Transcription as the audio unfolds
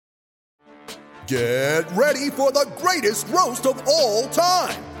Get ready for the greatest roast of all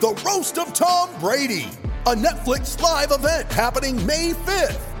time, the Roast of Tom Brady, a Netflix live event happening May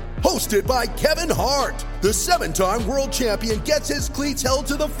 5th. Hosted by Kevin Hart, the 7-time world champion gets his cleats held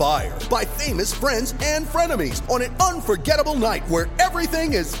to the fire by famous friends and frenemies on an unforgettable night where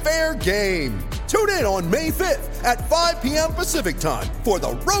everything is fair game. Tune in on May 5th at 5 p.m. Pacific time for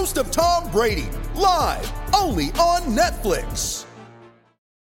the Roast of Tom Brady, live only on Netflix.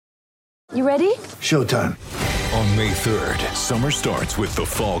 You ready? Showtime. On May 3rd, summer starts with The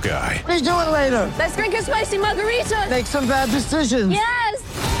Fall Guy. Let's do it later. Let's drink a spicy margarita. Make some bad decisions. Yes!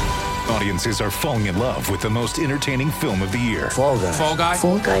 Audiences are falling in love with the most entertaining film of the year. Fall Guy. Fall Guy?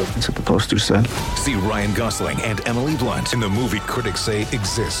 Fall guy. That's what the poster said. See Ryan Gosling and Emily Blunt in the movie critics say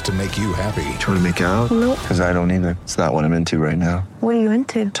exists to make you happy. Trying to make it out? Nope. Because I don't either. It's not what I'm into right now. What are you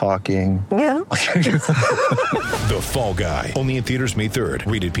into? Talking. Yeah. The Fall Guy. Only in theaters May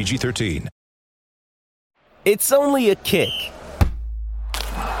 3rd. Rated PG-13. It's only a kick.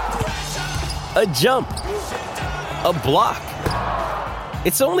 A jump. A block.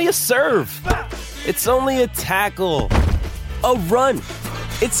 It's only a serve. It's only a tackle. A run.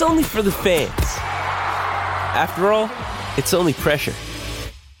 It's only for the fans. After all, it's only pressure.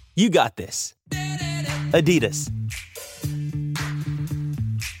 You got this. Adidas.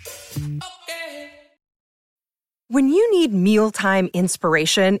 When you need mealtime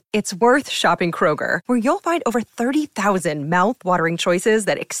inspiration, it's worth shopping Kroger, where you'll find over 30,000 mouth-watering choices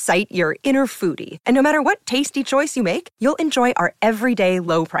that excite your inner foodie. And no matter what tasty choice you make, you'll enjoy our everyday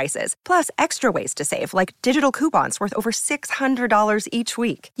low prices, plus extra ways to save, like digital coupons worth over $600 each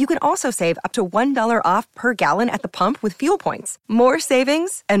week. You can also save up to $1 off per gallon at the pump with fuel points. More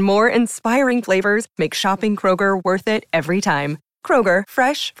savings and more inspiring flavors make shopping Kroger worth it every time. Kroger,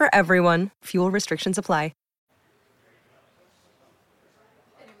 fresh for everyone. Fuel restrictions apply.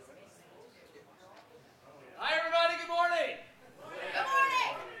 Hi, everybody. Good morning. Good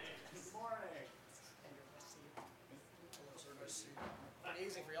morning. Good morning. Not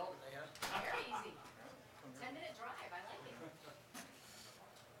easy for y'all today, huh? Very easy. 10-minute drive. I like it.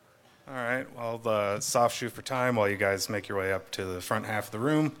 All right. Well, the soft shoe for time while you guys make your way up to the front half of the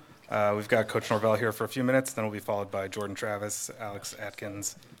room. We've got Coach Norvell here for a few minutes. Then we'll be followed by Jordan Travis, Alex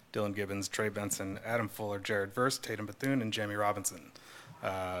Atkins, Dylan Gibbons, Trey Benson, Adam Fuller, Jared Verse, Tatum Bethune, and Jamie Robinson.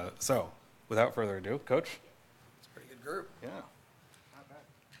 So, without further ado, Coach. Group. Yeah. Not bad.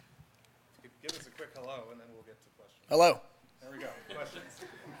 Give us a quick hello, and then we'll get to questions. Hello. There we go. Questions.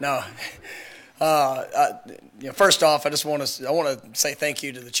 No. First off, I want to say thank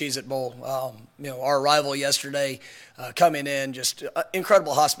you to the Cheez-It Bowl. Our arrival yesterday, coming in, just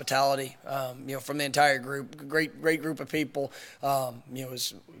incredible hospitality. From the entire group, great group of people.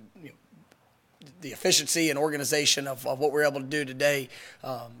 The efficiency and organization of what we were able to do today.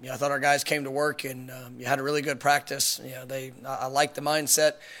 I thought our guys came to work and you had a really good practice. I like the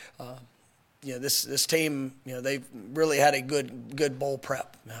mindset. This team, they've really had a good bowl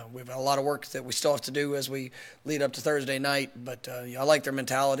prep. We've got a lot of work that we still have to do as we lead up to Thursday night, but I like their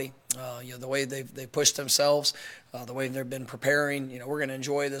mentality. The way they pushed themselves, the way they've been preparing. We're going to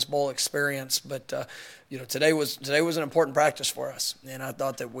enjoy this bowl experience, but today was an important practice for us, and I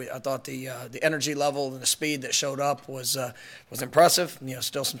thought the energy level and the speed that showed up was impressive.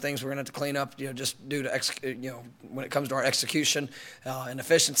 Still some things we're going to have to clean up, just due to when it comes to our execution and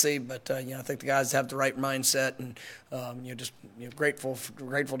efficiency. But I think the guys have the right mindset, and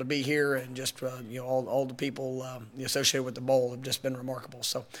grateful to be here, and just all the people associated with the bowl have just been remarkable.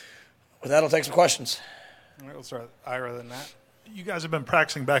 So with that, I'll take some questions. All right, we'll start with Ira then Matt. You guys have been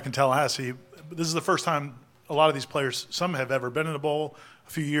practicing back in Tallahassee. This is the first time a lot of these players, some have ever been in a bowl,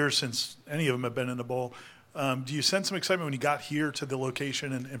 a few years since any of them have been in a bowl. Do you sense some excitement when you got here to the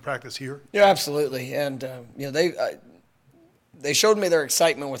location and practice here? Yeah, absolutely. And, they showed me their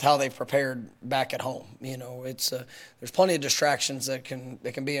excitement with how they prepared back at home. It's there's plenty of distractions that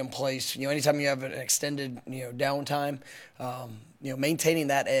can be in place. Anytime you have an extended downtime, maintaining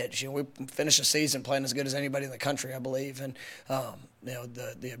that edge. We finished the season playing as good as anybody in the country, I believe, and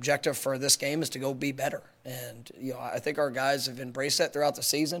the objective for this game is to go be better. And I think our guys have embraced that throughout the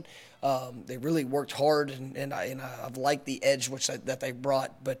season. They really worked hard, and I've liked the edge that they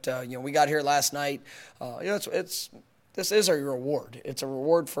brought. But we got here last night. This is a reward. It's a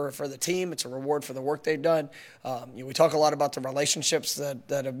reward for the team. It's a reward for the work they've done. We talk a lot about the relationships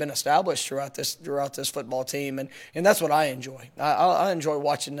that have been established throughout this football team, and that's what I enjoy. I enjoy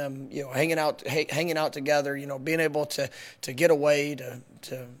watching them, hanging out together. Being able to get away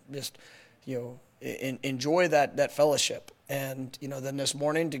to just enjoy that fellowship, and then this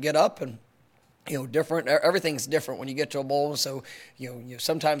morning to get up and different. Everything's different when you get to a bowl. So,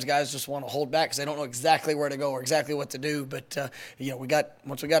 sometimes guys just want to hold back because they don't know exactly where to go or exactly what to do. But,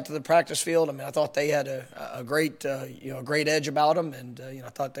 once we got to the practice field, I mean, I thought they had a great, great edge about them. And, I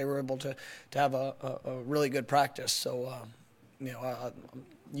thought they were able to have a really good practice. So,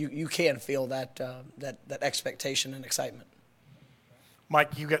 you can feel that expectation and excitement.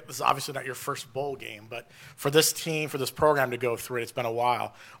 Mike, this is obviously not your first bowl game, but for this team, for this program to go through it, it's been a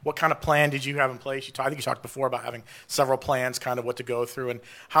while. What kind of plan did you have in place? I think you talked before about having several plans, kind of what to go through, and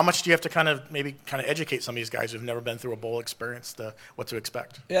how much do you have to maybe educate some of these guys who've never been through a bowl experience what to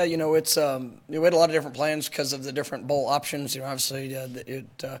expect? Yeah, it's we had a lot of different plans because of the different bowl options. Obviously,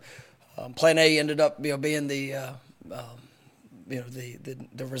 Plan A ended up being the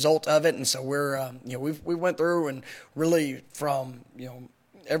the result of it, and so we're we went through and really from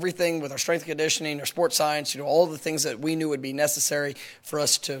everything with our strength conditioning, our sports science, all the things that we knew would be necessary for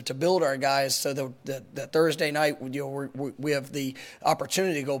us to build our guys so that Thursday night, we have the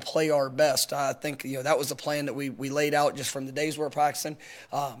opportunity to go play our best. I think, that was the plan that we laid out just from the days we were practicing.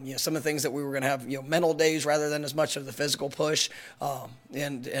 Some of the things that we were going to have, mental days rather than as much of the physical push.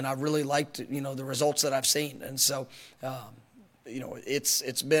 And I really liked, the results that I've seen. And so,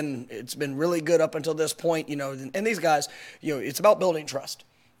 it's been really good up until this point, and these guys, it's about building trust.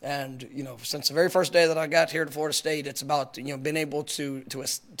 And, since the very first day that I got here to Florida State, it's about, being able to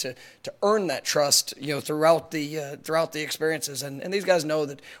earn that trust, throughout the experiences. And these guys know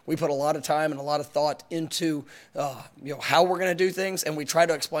that we put a lot of time and a lot of thought into, how we're going to do things, and we try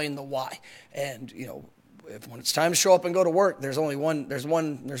to explain the why. And, when it's time to show up and go to work, there's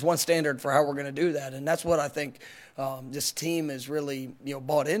one standard for how we're going to do that. And that's what I think this team is really,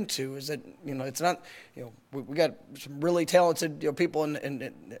 bought into, is that, it's not, we got some really talented, people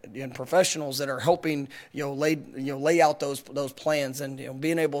and professionals that are helping, lay out those plans, and,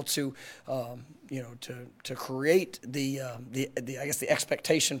 being able to, to create the I guess the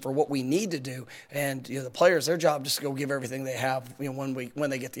expectation for what we need to do. And, the players, their job is to go give everything they have, when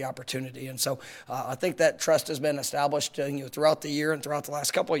they get the opportunity. And so I think that trust has been established, throughout the year and throughout the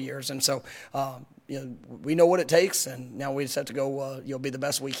last couple of years. And so, we know what it takes, and now we just have to go, be the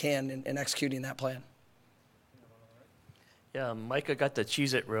best we can in executing that plan. Yeah, Micah got the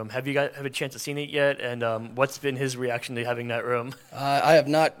Cheez-It room. Have you have a chance to see it yet? And what's been his reaction to having that room? I have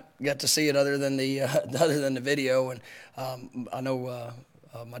not got to see it other than the video, and I know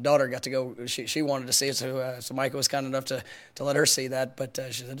my daughter got to go. She wanted to see it, so Micah was kind enough to let her see that. But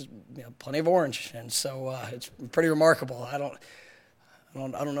she said, plenty of orange, and so it's pretty remarkable. I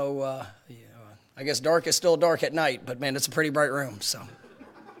don't know. I guess dark is still dark at night, but man, it's a pretty bright room. So.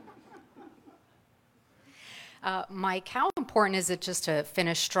 Mike, how important is it just to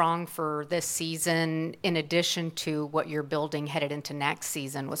finish strong for this season, in addition to what you're building headed into next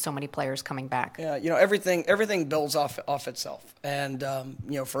season with so many players coming back? Yeah, everything builds off itself, and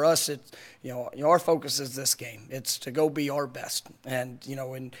for us, it's our focus is this game. It's to go be our best, and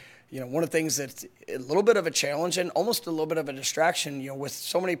one of the things that's a little bit of a challenge and almost a little bit of a distraction, with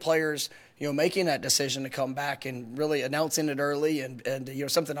so many players, making that decision to come back and really announcing it early and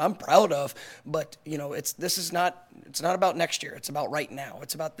something I'm proud of. But, it's not about next year. It's about right now.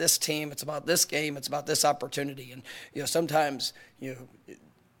 It's about this team. It's about this game. It's about this opportunity. And, sometimes,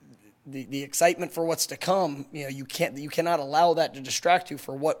 the excitement for what's to come, you cannot allow that to distract you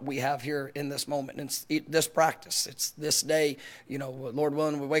for what we have here in this moment. And it's this practice. It's this day. Lord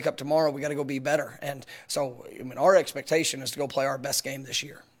willing, we wake up tomorrow, we got to go be better. And so, our expectation is to go play our best game this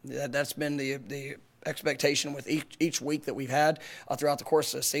year. That's been the expectation with each week that we've had throughout the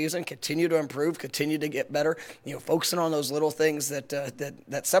course of the season. Continue to improve, continue to get better. Focusing on those little things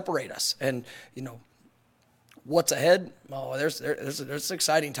that separate us. And what's ahead? Oh, there's an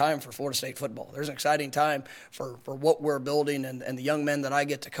exciting time for Florida State football. There's an exciting time for what we're building and the young men that I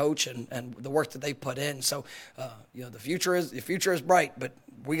get to coach and the work that they put in. So, the future is bright, but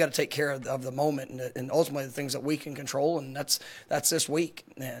we got to take care of the moment and ultimately the things that we can control, and that's this week.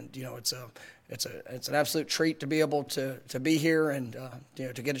 And it's an absolute treat to be able to be here and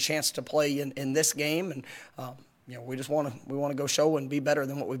to get a chance to play in this game. And we just want to go show and be better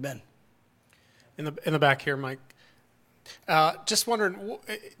than what we've been. In the back here, Mike. Just wondering,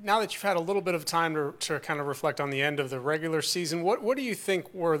 now that you've had a little bit of time to kind of reflect on the end of the regular season, what do you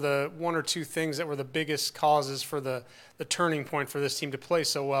think were the one or two things that were the biggest causes for the turning point for this team to play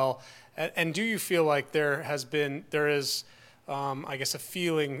so well? And do you feel like there is, I guess, a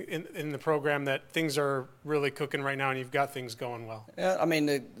feeling in the program that things are really cooking right now and you've got things going well? Yeah, I mean,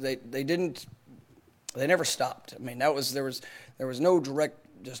 they never stopped. I mean, there was no direct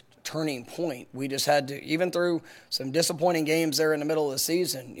just turning point. We just had to, even through some disappointing games there in the middle of the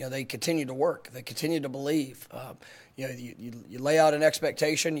season, they continue to work. They continue to believe. You lay out an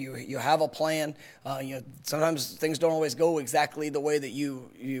expectation. You have a plan. Sometimes things don't always go exactly the way that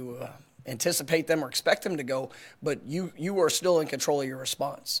you anticipate them or expect them to go, but you are still in control of your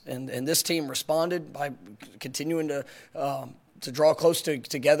response. And this team responded by continuing to draw close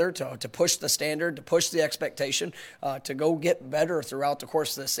together, to push the standard, to push the expectation, to go get better throughout the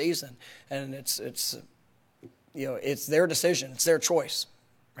course of the season. And it's their decision, it's their choice,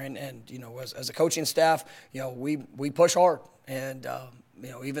 right? And as a coaching staff, we push hard, and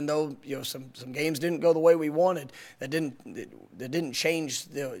even though some games didn't go the way we wanted, that didn't change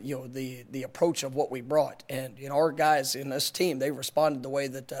the approach of what we brought. And our guys in this team, they responded the way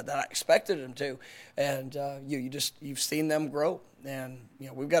that I expected them to, and you've seen them grow. And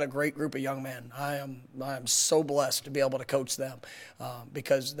we've got a great group of young men. I am so blessed to be able to coach them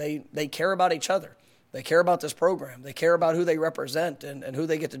because they care about each other. They care about this program. They care about who they represent and who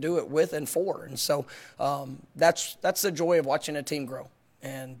they get to do it with and for. And so that's the joy of watching a team grow.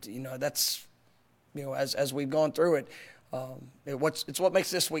 And that's as we've gone through it, it's what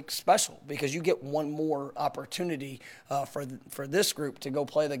makes this week special, because you get one more opportunity for this group to go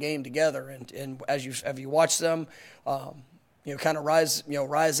play the game together. And as you watch them, kind of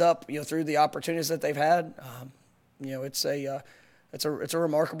rise up through the opportunities that they've had. It's a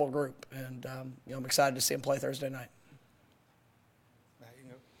remarkable group, and I'm excited to see them play Thursday night.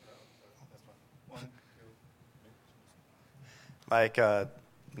 Mike,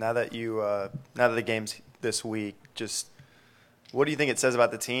 now that the game's this week, just what do you think it says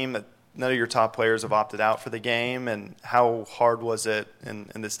about the team that none of your top players have opted out for the game, and how hard was it in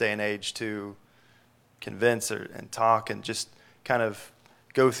this day and age to convince and talk and just kind of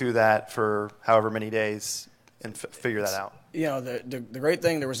go through that for however many days and figure that out? The great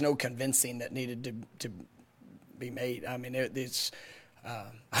thing, there was no convincing that needed to be made. I mean,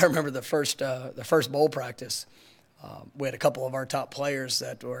 I remember the first bowl practice. We had a couple of our top players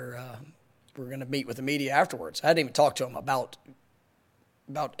that were going to meet with the media afterwards. I didn't even talk to them about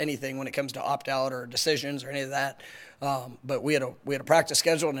anything when it comes to opt out or decisions or any of that. But we had a practice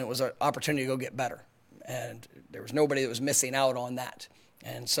schedule, and it was an opportunity to go get better. And there was nobody that was missing out on that.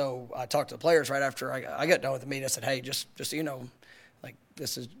 And so I talked to the players right after I got done with the meeting. I said, hey, just so you know, like,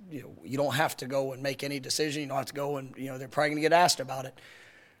 this is, you don't have to go and make any decision. You don't have to go and, they're probably going to get asked about it.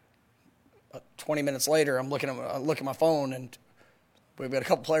 20 minutes later, I'm looking at my phone, and we've got a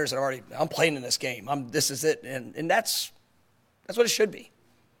couple players that I'm playing in this game. This is it. And that's what it should be.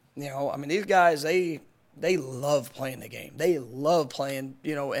 I mean, these guys, they love playing the game. They love playing,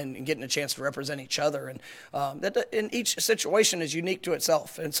 and getting a chance to represent each other. And that in each situation is unique to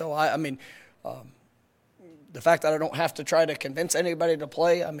itself. And so, the fact that I don't have to try to convince anybody to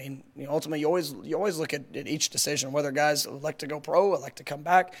play, I mean, ultimately you always look at each decision, whether guys like to go pro or like to come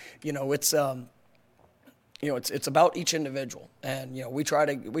back. It's about each individual, and we try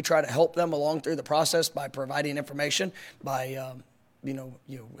to help them along through the process by providing information, by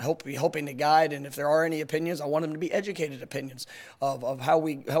helping to guide, and if there are any opinions, I want them to be educated opinions of how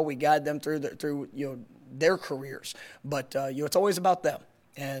we guide them through their careers. But it's always about them,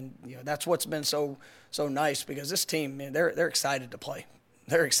 and that's what's been so nice, because this team, man, they're excited to play.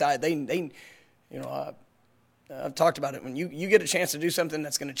 They're excited. I've talked about it. When you get a chance to do something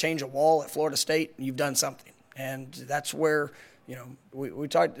that's going to change a wall at Florida State, you've done something, and that's where. We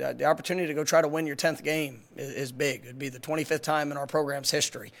talked, the opportunity to go try to win your 10th game is big. It'd be the 25th time in our program's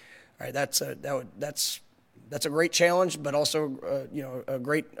history. All right, that's a great challenge, but also a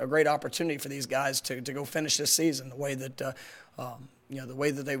great opportunity for these guys to go finish this season the way that the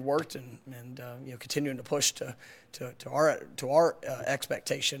way that they've worked and continuing to push to our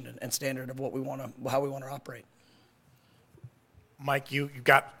expectation and standard of how we want to operate. Mike, you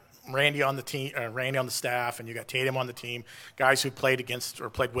got Randy on the team, Randy on the staff, and you got Tatum on the team, guys who played against or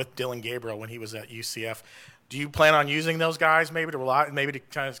played with Dillon Gabriel when he was at UCF. Do you plan on using those guys maybe to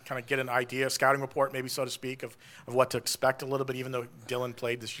kind of get an idea, scouting report, maybe so to speak, of what to expect a little bit, even though Dillon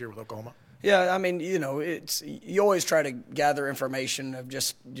played this year with Oklahoma? Yeah, I mean, you always try to gather information of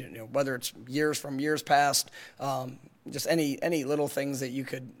just whether it's years from years past, just any little things that you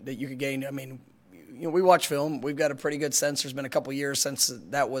could gain. I mean, we watch film. We've got a pretty good sense. There's been a couple years since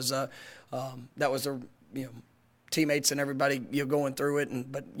that was teammates and everybody going through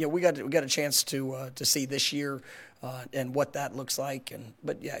it. But we got a chance to see this year and what that looks like.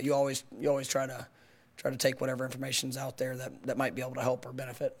 But yeah, you always try to take whatever information's out there that might be able to help or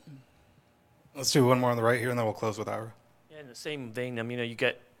benefit. Let's do one more on the right here, and then we'll close with Ira. Yeah, in the same vein, you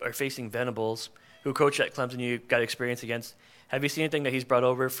are facing Venables, who coached at Clemson. You got experience against. Have you seen anything that he's brought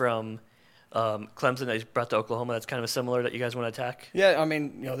over from Clemson that he's brought to Oklahoma that's kind of similar that you guys want to attack? Yeah, I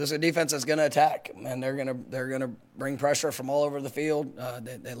mean, this is a defense that's going to attack, and they're going to bring pressure from all over the field.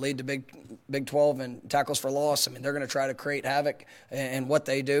 They lead the Big 12 in tackles for loss. I mean, they're going to try to create havoc in what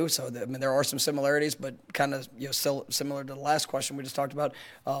they do. So, there are some similarities, but kind of still similar to the last question we just talked about.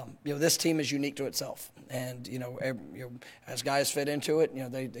 This team is unique to itself, and as guys fit into it,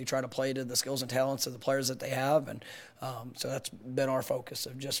 they try to play to the skills and talents of the players that they have, and so that's been our focus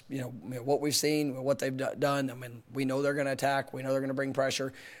of just what we've seen, what they've done. I mean, we know they're going to attack, we know they're going to bring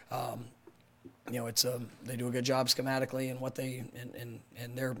pressure. They do a good job schematically and what they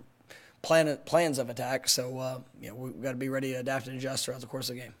and their plans of attack. So we've got to be ready to adapt and adjust throughout the course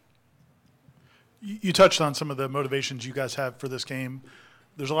of the game. You touched on some of the motivations you guys have for this game.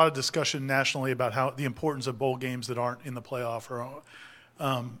 There's a lot of discussion nationally about how the importance of bowl games that aren't in the playoff.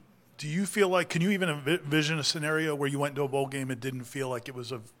 Do you feel like, can you even envision a scenario where you went to a bowl game and didn't feel like it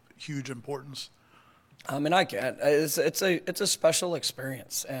was of huge importance? I mean, I can. It's a special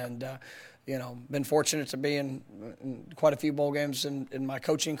experience, and been fortunate to be in quite a few bowl games in my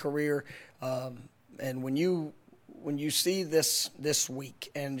coaching career, and when you see this week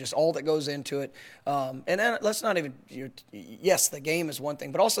and just all that goes into it, and then let's not even, yes, the game is one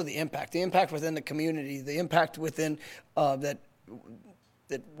thing, but also the impact within the community, the impact within that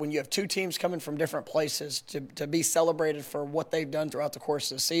when you have two teams coming from different places to be celebrated for what they've done throughout the course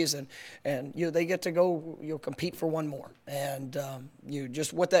of the season, and they get to go compete for one more, and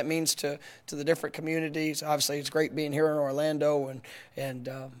just what that means to the different communities. Obviously, it's great being here in Orlando and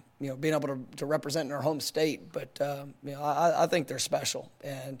being able to represent in our home state, but I think they're special,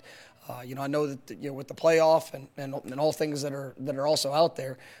 and I know that with the playoff and all things that are also out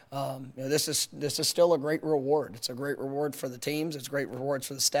there, this is still a great reward. It's a great reward for the teams. It's great rewards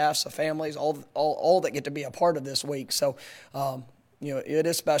for the staffs, the families, all that get to be a part of this week. So, it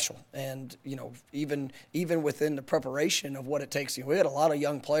is special, and even within the preparation of what it takes, we had a lot of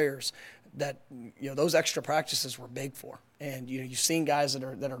young players that those extra practices were big for, and you've seen guys that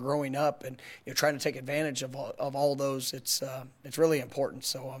are growing up and trying to take advantage of all those. It's really important.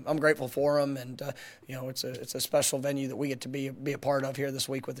 So I'm grateful for them, and it's a special venue that we get to be a part of here this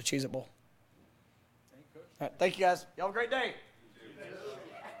week with the Cheez-It Bowl. All right, thank you guys. Y'all have a great day.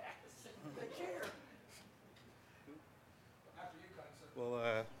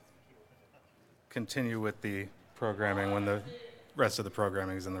 We'll continue with the programming when the rest of the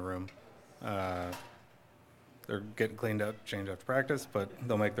programming is in the room. They're getting cleaned up, changed after practice, but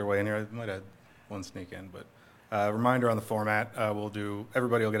they'll make their way in here. I might have one sneak in, but reminder on the format,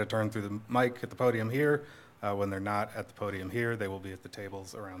 everybody will get a turn through the mic at the podium here. When they're not at the podium here, they will be at the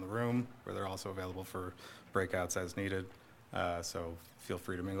tables around the room, where they're also available for breakouts as needed. So feel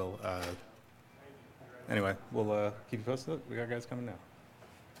free to mingle. Anyway, we'll keep you posted. We got guys coming now.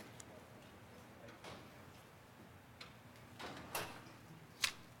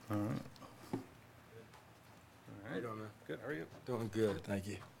 All right. How you doing, man? Good. How are you? Doing good, thank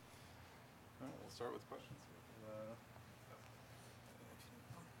you. All right, we'll start with questions.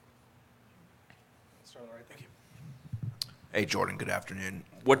 Start on the right. Thank you. Hey, Jordan, good afternoon.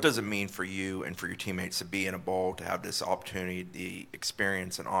 What does it mean for you and for your teammates to be in a bowl, to have this opportunity, the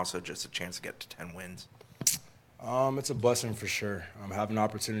experience, and also just a chance to get to 10 wins? It's a blessing for sure. Having an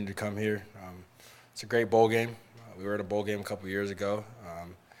opportunity to come here. It's a great bowl game. We were at a bowl game a couple years ago.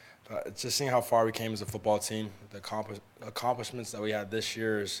 Just seeing how far we came as a football team, the accomplishments that we had this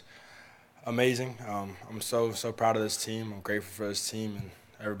year is amazing. I'm so proud of this team. I'm grateful for this team, and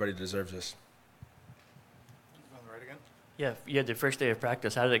everybody deserves this. On the right again? Yeah, you had the first day of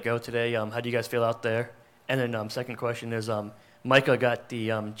practice. How did it go today? How do you guys feel out there? And then second question is, Micah got the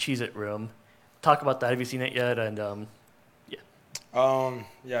Cheez-It room. Talk about that. Have you seen it yet? And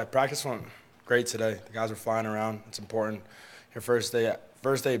yeah, practice went great today. The guys were flying around. It's important. Your first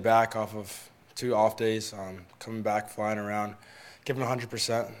day back off of 2 off days, coming back, flying around, giving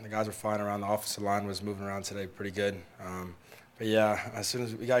 100%. The guys were flying around. The offensive line was moving around today pretty good. But yeah, as soon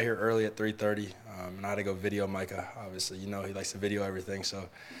as we got here early at 3:30, and I had to go video Micah. Obviously, he likes to video everything. So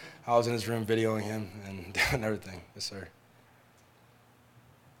I was in his room videoing him and doing everything. Yes, sir.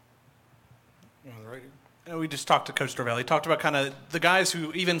 On the right. We just talked to Coach Norvell. He talked about kind of the guys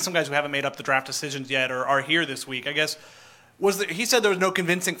even some guys who haven't made up the draft decisions yet or are here this week. I guess, he said there was no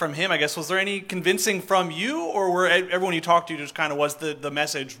convincing from him. I guess, was there any convincing from you, or were everyone you talked to just kind of was the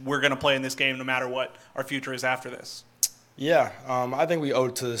message, we're going to play in this game no matter what our future is after this? Yeah, I think we owe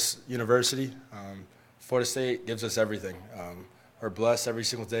it to this university. Florida State gives us everything. We're blessed every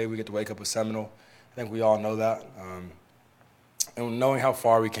single day. We get to wake up with Seminole. I think we all know that. And knowing how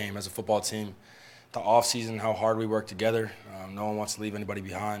far we came as a football team, the off season, how hard we work together. No one wants to leave anybody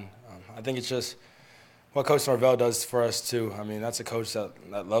behind. I think it's just what Coach Norvell does for us too. I mean, that's a coach that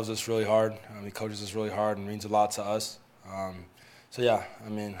loves us really hard. He coaches us really hard and means a lot to us. So yeah, I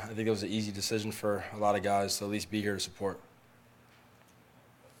mean, I think it was an easy decision for a lot of guys to at least be here to support.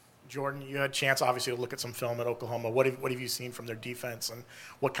 Jordan, you had a chance, obviously, to look at some film at Oklahoma. What have you seen from their defense, and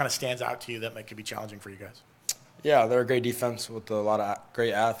what kind of stands out to you that could be challenging for you guys? Yeah, they're a great defense with a lot of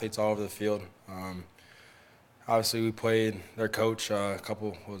great athletes all over the field. Obviously, we played their coach a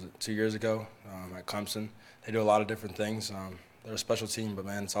couple, 2 years ago at Clemson. They do a lot of different things. They're a special team, but,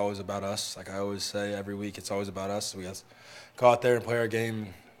 man, it's always about us. Like I always say every week, it's always about us. So we have to go out there and play our game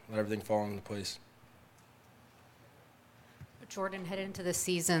and let everything fall into place. Jordan, headed into the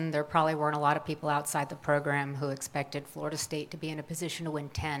season, there probably weren't a lot of people outside the program who expected Florida State to be in a position to win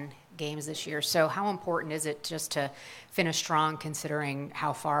 10 games this year. So how important is it just to finish strong considering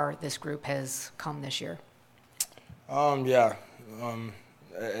how far this group has come this year?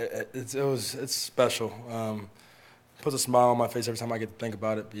 It's special. Puts a smile on my face every time I get to think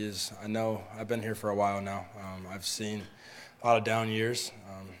about it because I know I've been here for a while now. I've seen a lot of down years.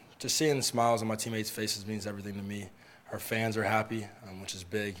 Just seeing the smiles on my teammates' faces means everything to me. Our fans are happy, which is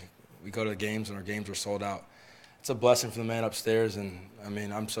big. We go to the games and our games are sold out. It's a blessing for the man upstairs, and I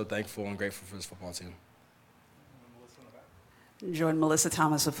mean, I'm so thankful and grateful for this football team. Jordan, Melissa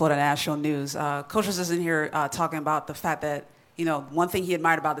Thomas of Florida National News. Coach was in here talking about the fact that, you know, one thing he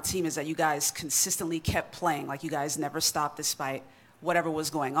admired about the team is that you guys consistently kept playing, like you guys never stopped despite whatever was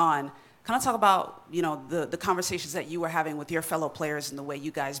going on. Kind of talk about, you know, the conversations that you were having with your fellow players and the way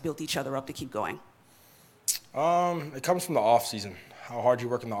you guys built each other up to keep going. It comes from the off season, how hard you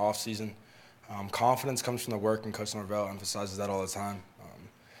work in the off season. Confidence comes from the work, and Coach Norvell emphasizes that all the time.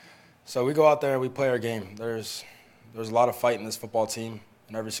 So we go out there and we play our game. There's a lot of fight in this football team,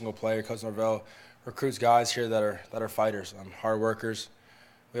 and every single player. Coach Norvell recruits guys here that are fighters, hard workers.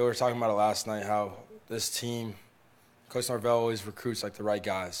 We were talking about it last night, how this team, Coach Norvell always recruits like the right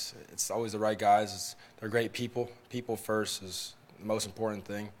guys. It's always the right guys. They're great people. People first is the most important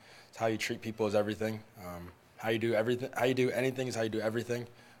thing. It's how you treat people is everything. How you do anything is how you do everything.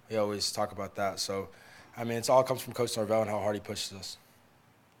 We always talk about that. So, I mean, it all comes from Coach Norvell and how hard he pushes us.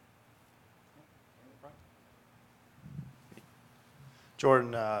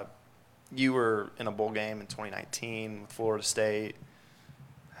 Jordan, you were in a bowl game in 2019 with Florida State.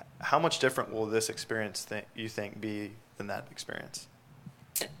 How much different will this experience you think be than that experience?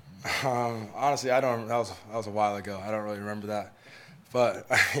 Honestly, I don't. That was a while ago. I don't really remember that. But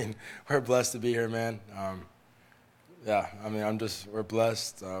I mean, we're blessed to be here, man. Yeah, I mean, we're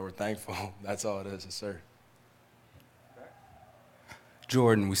blessed. We're thankful. That's all it is, yes, sir.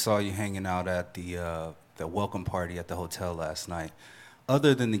 Jordan, we saw you hanging out at the welcome party at the hotel last night.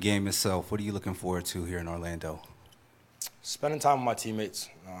 Other than the game itself, what are you looking forward to here in Orlando? Spending time with my teammates.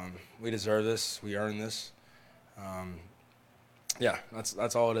 We deserve this. We earn this. Yeah,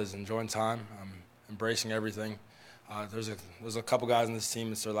 that's all it is. Enjoying time, embracing everything. There's a couple guys in this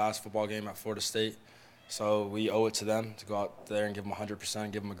team. It's their last football game at Florida State, so we owe it to them to go out there and give them 100%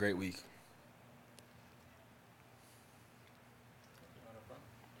 and give them a great week.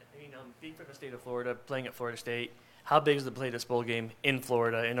 Being from the state of Florida, playing at Florida State, how big is to play this bowl game in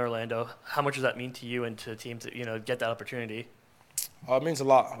Florida, in Orlando? How much does that mean to you and to teams that, you know, get that opportunity? It means a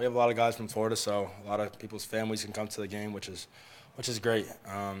lot. We have a lot of guys from Florida, so a lot of people's families can come to the game, which is great.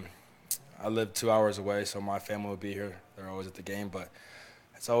 I live 2 hours away, so my family will be here. They're always at the game, but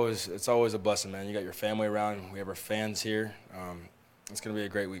it's always a blessing, man. You got your family around. We have our fans here. It's going to be a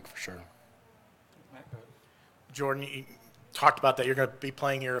great week for sure. Jordan, you talked about that you're going to be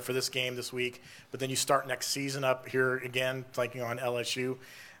playing here for this game this week, but then you start next season up here again, taking on LSU.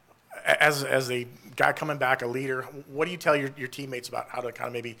 As a guy coming back, a leader, what do you tell your teammates about how to kind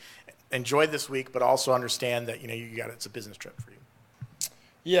of maybe enjoy this week, but also understand that, you know, it's a business trip for you?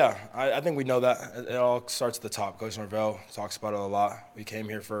 Yeah, I think we know that. It all starts at the top. Coach Norvell talks about it a lot. We came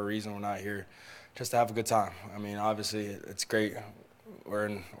here for a reason. We're not here just to have a good time. I mean, obviously, it's great. We're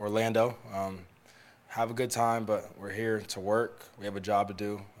in Orlando. Have a good time, but we're here to work. We have a job to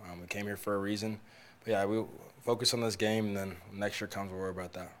do. We came here for a reason. But, yeah, we focus on this game, and then when next year comes, we'll worry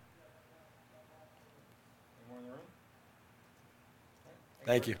about that. Any more in the room?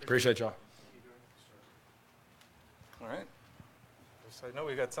 Thank you. Appreciate y'all. All right. So I know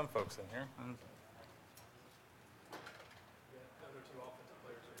we got some folks in here.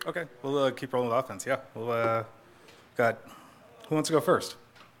 Okay, we'll keep rolling with offense. Yeah, we'll got. Who wants to go first?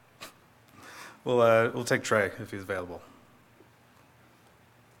 We'll take Trey if he's available.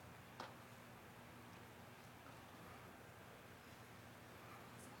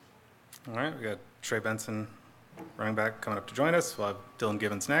 All right, we got Trey Benson, running back, coming up to join us. We'll have Dylan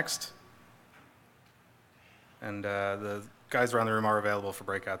Gibbons next. And the guys around the room are available for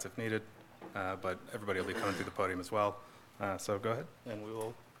breakouts if needed, but everybody will be coming through the podium as well. So go ahead, and we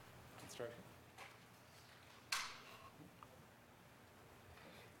will get started.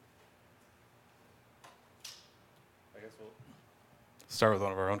 I guess we'll start with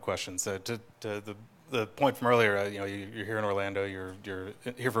one of our own questions. To the point from earlier, you're here in Orlando. You're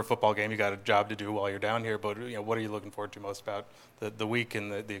here for a football game. You got a job to do while you're down here. But what are you looking forward to most about the week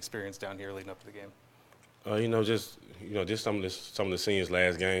and the experience down here leading up to the game? Just some of the seniors'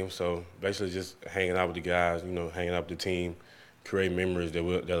 last game. So basically, just hanging out with the guys. Hanging out with the team, create memories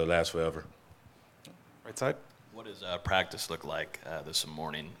that'll last forever. Right side. What does practice look like this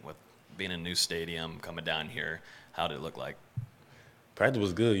morning with being in a new stadium, coming down here? How did it look like? Practice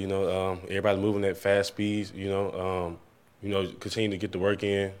was good. Everybody moving at fast speeds. Continue to get the work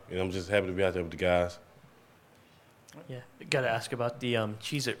in, and I'm just happy to be out there with the guys. Yeah, got to ask about the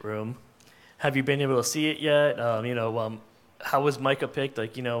Cheez-It room. Have you been able to see it yet? How was Micah picked?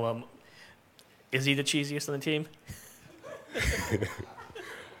 Is he the cheesiest on the team?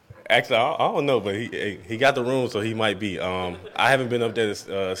 Actually, I don't know, but he got the room, so he might be. I haven't been up there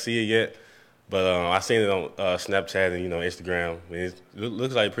to see it yet, but I seen it on Snapchat and Instagram. It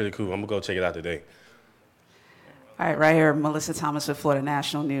looks like pretty cool. I'm gonna go check it out today. All right, right here, Melissa Thomas with Florida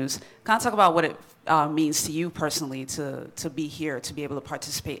National News. Kind of talk about what it means to you personally to be here, to be able to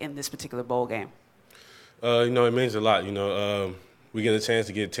participate in this particular bowl game. It means a lot. We get a chance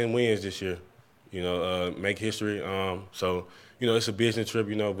to get 10 wins this year. Make history. So it's a business trip.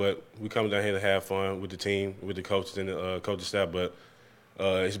 But we come down here to have fun with the team, with the coaches and the coaching staff. But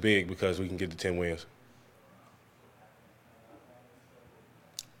it's big because we can get the 10 wins.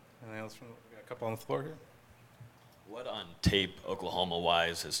 Anything else? We got a couple on the floor here. What on tape,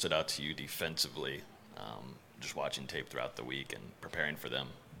 Oklahoma-wise, has stood out to you defensively, just watching tape throughout the week and preparing for them?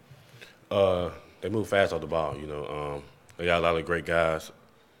 They move fast off the ball. They got a lot of great guys.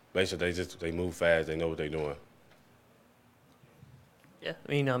 Basically, they move fast. They know what they're doing. Yeah,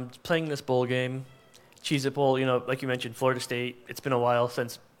 playing this bowl game, Cheez-It Bowl, like you mentioned, Florida State, it's been a while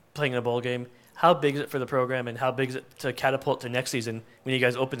since playing in a bowl game. How big is it for the program, and how big is it to catapult to next season when you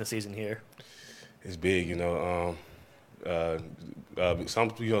guys open the season here? It's big,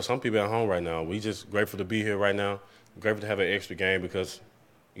 some people at home right now. We just grateful to be here right now. Grateful to have an extra game because,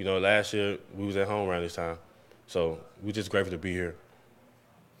 last year we was at home around this time. So we just grateful to be here.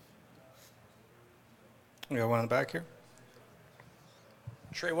 We got one in the back here.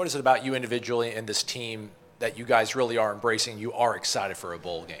 Trey, what is it about you individually and this team that you guys really are embracing? You are excited for a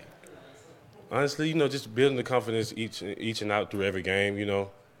bowl game. Honestly, just building the confidence each and out through every game,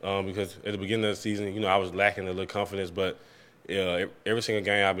 because at the beginning of the season, I was lacking a little confidence, but every single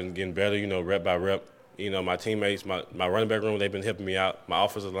game I've been getting better, rep by rep. My teammates, my running back room, they've been helping me out. My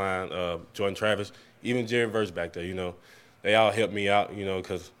offensive line, Jordan Travis, even Jared Verse back there, they all helped me out,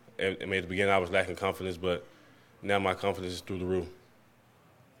 because at the beginning I was lacking confidence, but now my confidence is through the roof.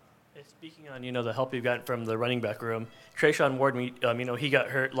 Speaking on, the help you've gotten from the running back room, Trayshawn Ward, he got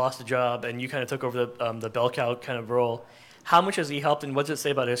hurt, lost the job, and you kind of took over the bell cow kind of role. How much has he helped, and what does it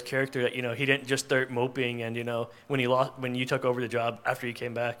say about his character that, he didn't just start moping and, when you took over the job after he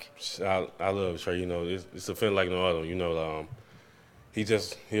came back? I love Trey, it's a feeling like no other,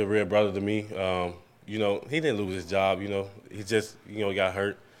 he's a real brother to me. He didn't lose his job, he just, got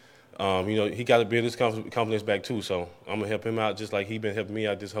hurt. He got to build his confidence back too, so I'm going to help him out just like he's been helping me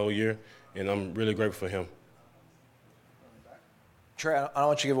out this whole year, and I'm really grateful for him. Trey, I don't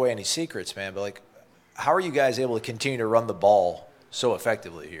want you to give away any secrets, man, but, how are you guys able to continue to run the ball so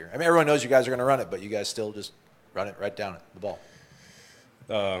effectively here? Everyone knows you guys are going to run it, but you guys still just run it right down the ball.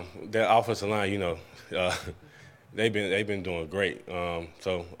 That offensive line, they've been doing great.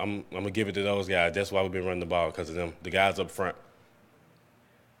 So I'm going to give it to those guys. That's why we've been running the ball, because of them, the guys up front.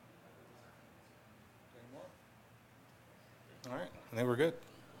 All right, I think we're good.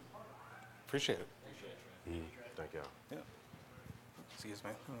 Appreciate it. Thank you. Yeah. Excuse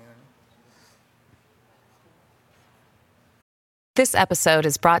me. This episode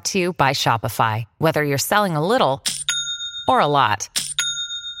is brought to you by Shopify. Whether you're selling a little or a lot,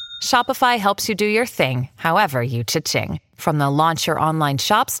 Shopify helps you do your thing, however you cha-ching. From the launch your online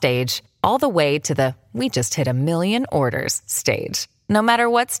shop stage, all the way to the we just hit 1 million orders stage. No matter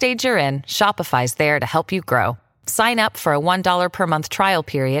what stage you're in, Shopify's there to help you grow. Sign up for a $1 per month trial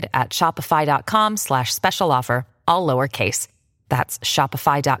period at shopify.com/special offer, all lowercase. That's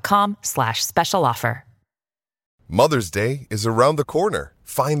shopify.com/special offer. Mother's Day is around the corner.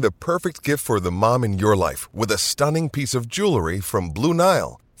 Find the perfect gift for the mom in your life with a stunning piece of jewelry from Blue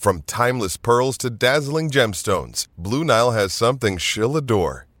Nile. From timeless pearls to dazzling gemstones, Blue Nile has something she'll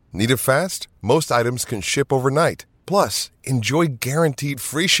adore. Need it fast? Most items can ship overnight. Plus, enjoy guaranteed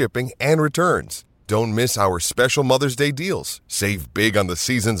free shipping and returns. Don't miss our special Mother's Day deals. Save big on the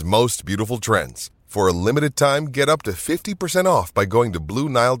season's most beautiful trends. For a limited time, get up to 50% off by going to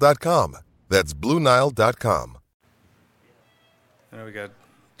BlueNile.com. That's BlueNile.com. I know we got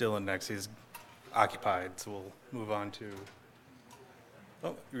Dylan next. He's occupied, so we'll move on to...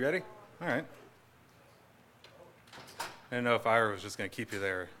 Oh, you ready? All right. I didn't know if Ira was just going to keep you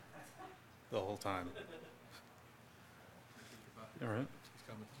there the whole time. All right.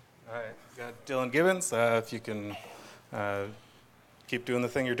 All right. We got Dylan Gibbons. If you can keep doing the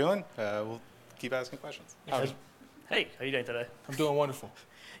thing you're doing, we'll keep asking questions. Hey, how you doing today? I'm doing wonderful.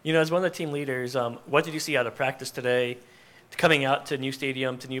 You know, as one of the team leaders, what did you see out of practice today? Coming out to new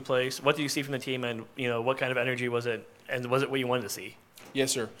stadium, to new place, what did you see from the team, and what kind of energy was it, and was it what you wanted to see? Yes,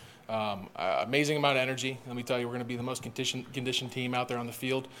 sir. Amazing amount of energy. Let me tell you, we're going to be the most conditioned team out there on the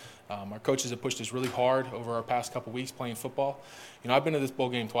field. Our coaches have pushed us really hard over our past couple weeks playing football. I've been to this bowl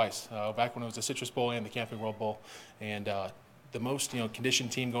game twice, back when it was the Citrus Bowl and the Camping World Bowl, and the most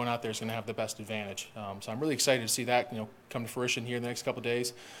conditioned team going out there is going to have the best advantage. So I'm really excited to see that come to fruition here in the next couple of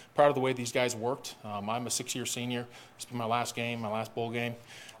days. Proud of the way these guys worked. I'm a 6-year senior. It's been my last game, my last bowl game.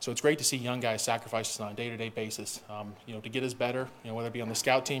 So it's great to see young guys sacrifice on a day-to-day basis, to get us better, whether it be on the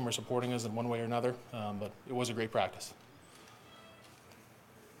scout team or supporting us in one way or another. But it was a great practice.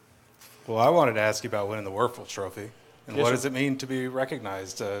 Well, I wanted to ask you about winning the Werfel Trophy. And Yes, what sir. does it mean to be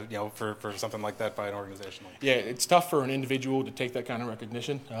recognized, for something like that by an organization? Yeah, it's tough for an individual to take that kind of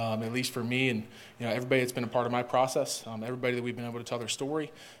recognition, at least for me and everybody that's been a part of my process, everybody that we've been able to tell their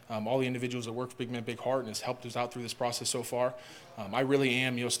story, all the individuals that work for Big Man Big Heart and has helped us out through this process so far. I really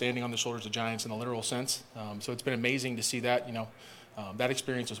am, standing on the shoulders of giants in a literal sense. So it's been amazing to see that. That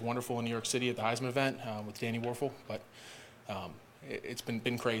experience was wonderful in New York City at the Heisman event with Danny Werfel, but it's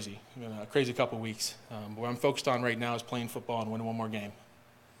been crazy. It's been a crazy couple of weeks. What I'm focused on right now is playing football and winning one more game.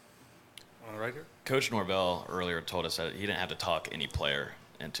 Right here. Coach Norvell earlier told us that he didn't have to talk any player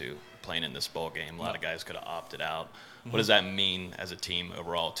into playing in this bowl game. A lot of guys could have opted out. What does that mean as a team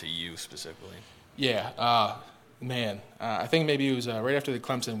overall to you specifically? Yeah, I think maybe it was right after the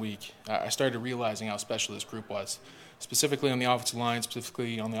Clemson week, I started realizing how special this group was, specifically on the offensive line,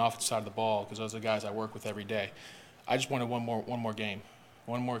 specifically on the offensive side of the ball, because those are the guys I work with every day. I just wanted one more game,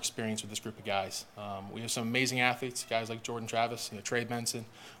 one more experience with this group of guys. We have some amazing athletes, guys like Jordan Travis, Trey Benson,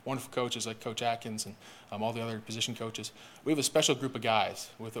 wonderful coaches like Coach Atkins and all the other position coaches. We have a special group of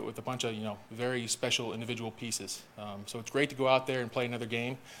guys with a bunch of very special individual pieces. So it's great to go out there and play another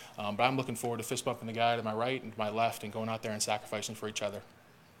game, but I'm looking forward to fist bumping the guy to my right and to my left and going out there and sacrificing for each other.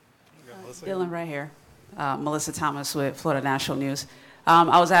 Dylan, right here. Melissa Thomas with Florida National News.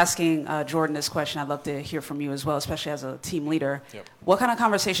 I was asking Jordan this question. I'd love to hear from you as well, especially as a team leader. Yep. What kind of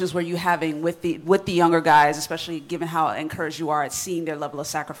conversations were you having with the younger guys, especially given how encouraged you are at seeing their level of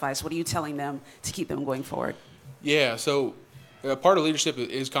sacrifice? What are you telling them to keep them going forward? Yeah, so part of leadership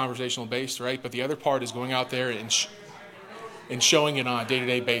is conversational based, right? But the other part is going out there and showing it on a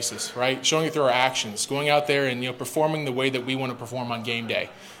day-to-day basis, right? Showing it through our actions, going out there and performing the way that we want to perform on game day.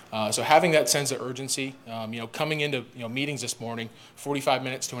 So having that sense of urgency, coming into meetings this morning 45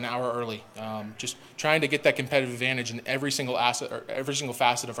 minutes to an hour early, just trying to get that competitive advantage in every single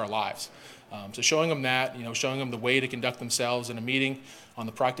facet of our lives. So showing them that, showing them the way to conduct themselves in a meeting, on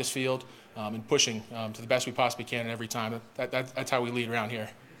the practice field, and pushing to the best we possibly can every time. That's how we lead around here.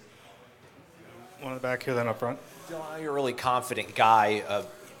 One in the back here, then up front. Dylan, I know you're a really confident guy.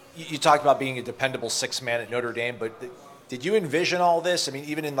 You talked about being a dependable sixth man at Notre Dame, but did you envision all this? I mean,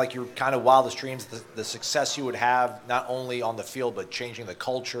 even in your kind of wildest dreams, the success you would have not only on the field, but changing the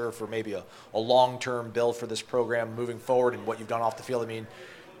culture for maybe a long-term build for this program moving forward and what you've done off the field. I mean,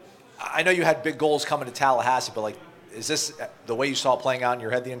 I know you had big goals coming to Tallahassee, but is this the way you saw it playing out in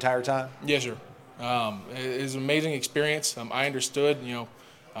your head the entire time? Yes, sir. It was an amazing experience. I understood,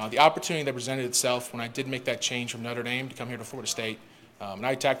 the opportunity that presented itself when I did make that change from Notre Dame to come here to Florida State. And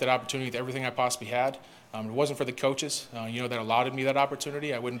I attacked that opportunity with everything I possibly had. If it wasn't for the coaches, that allotted me that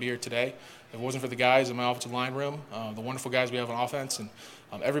opportunity, I wouldn't be here today. If it wasn't for the guys in my offensive line room, the wonderful guys we have on offense, and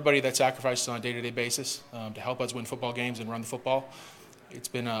everybody that sacrifices on a day-to-day basis to help us win football games and run the football, it's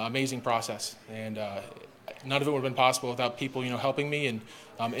been an amazing process. And none of it would have been possible without people, helping me and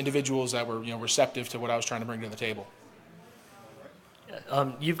individuals that were, receptive to what I was trying to bring to the table.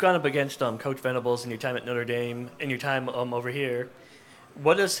 You've gone up against Coach Venables in your time at Notre Dame and your time over here.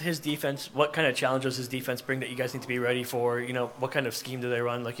 What does his defense? What kind of challenges his defense bring that you guys need to be ready for? What kind of scheme do they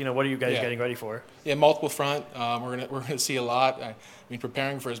run? What are you guys getting ready for? Yeah, multiple front. We're gonna see a lot. I mean,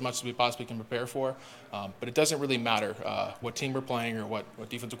 preparing for as much as we possibly can prepare for, but it doesn't really matter what team we're playing or what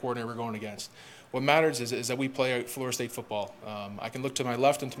defensive coordinator we're going against. What matters is that we play Florida State football. I can look to my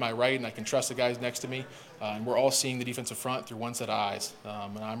left and to my right, and I can trust the guys next to me, and we're all seeing the defensive front through one set of eyes.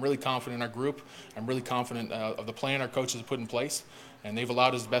 And I'm really confident in our group. I'm really confident of the plan our coaches have put in place, and they've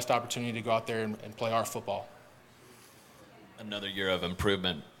allowed us the best opportunity to go out there and play our football. Another year of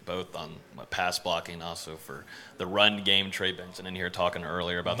improvement, both on pass blocking, also for the run game. Trey Benson in here talking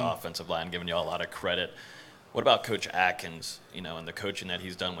earlier about the offensive line, giving y'all a lot of credit. What about Coach Atkins, and the coaching that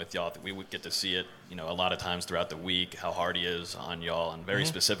he's done with y'all? We would get to see it, a lot of times throughout the week, how hard he is on y'all and very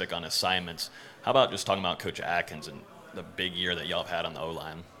specific on assignments. How about just talking about Coach Atkins and the big year that y'all have had on the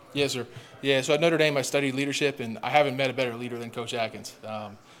O-line? Yes, sir. Yeah, so at Notre Dame, I studied leadership, and I haven't met a better leader than Coach Atkins.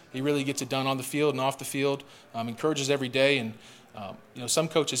 He really gets it done on the field and off the field, encourages every day, and some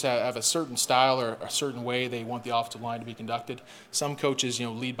coaches have a certain style or a certain way they want the offensive line to be conducted. Some coaches,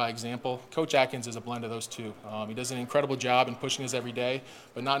 lead by example. Coach Atkins is a blend of those two. He does an incredible job in pushing us every day,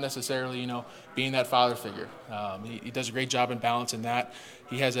 but not necessarily, being that father figure. He does a great job in balancing that.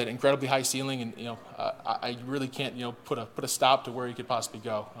 He has an incredibly high ceiling, and I really can't, put a stop to where he could possibly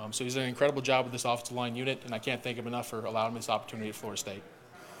go. So he's done an incredible job with this offensive line unit, and I can't thank him enough for allowing me this opportunity at Florida State.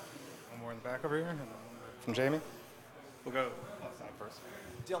 One more in the back over here, from Jamie. We'll go.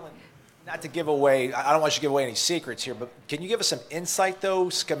 Dylan, not to give away, I don't want you to give away any secrets here, but can you give us some insight, though,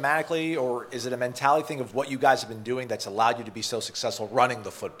 schematically, or is it a mentality thing of what you guys have been doing that's allowed you to be so successful running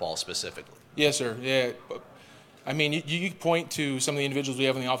the football specifically? Yes, sir. Yeah. I mean, you point to some of the individuals we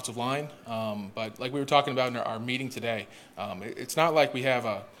have on the offensive line, but like we were talking about in our meeting today, it's not like we have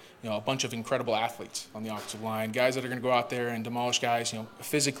a bunch of incredible athletes on the offensive line, guys that are going to go out there and demolish guys,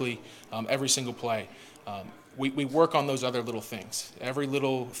 physically every single play. We work on those other little things. Every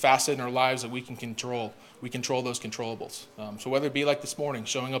little facet in our lives that we can control, we control those controllables. So whether it be like this morning,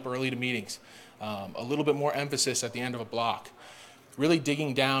 showing up early to meetings, a little bit more emphasis at the end of a block, really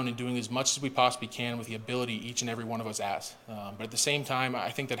digging down and doing as much as we possibly can with the ability each and every one of us has. But at the same time, I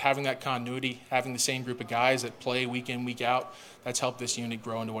think that having that continuity, having the same group of guys that play week in, week out, that's helped this unit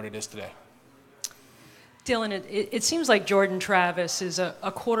grow into what it is today. Dylan, it seems like Jordan Travis is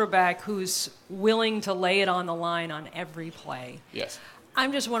a quarterback who's willing to lay it on the line on every play. Yes.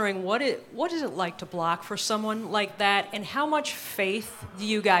 I'm just wondering, what is it like to block for someone like that, and how much faith do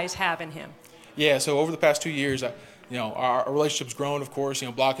you guys have in him? Yeah, so over the past 2 years, our relationship's grown, of course,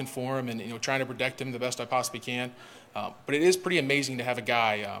 blocking for him and, trying to protect him the best I possibly can. But it is pretty amazing to have a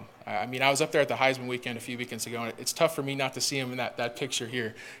guy. I was up there at the Heisman weekend a few weekends ago, and it's tough for me not to see him in that picture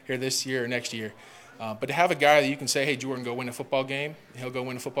here this year or next year. But to have a guy that you can say, hey, Jordan, go win a football game, he'll go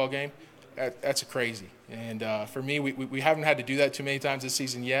win a football game, that's crazy. And for me, we haven't had to do that too many times this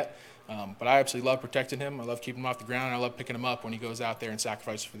season yet. But I absolutely love protecting him. I love keeping him off the ground. And I love picking him up when he goes out there and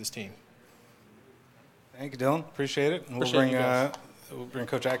sacrifices for this team. Thank you, Dylan. Appreciate it. And we'll bring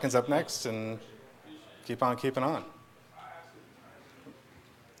Coach Atkins up next and keep on keeping on.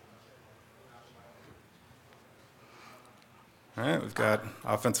 All right, we've got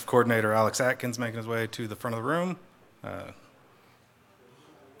offensive coordinator Alex Atkins making his way to the front of the room.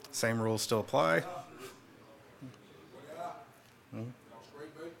 Same rules still apply.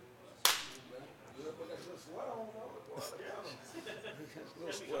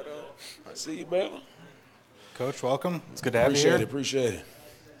 I see you, man. Coach, welcome. It's good to have you here. Appreciate it.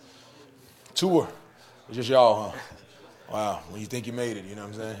 Tour. It's just y'all, huh? Wow. When you think you made it, you know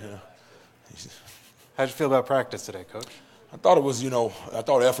what I'm saying? Yeah. How'd you feel about practice today, Coach? I thought it was, I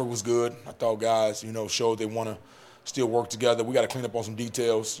thought effort was good. I thought guys, showed they want to still work together. We got to clean up on some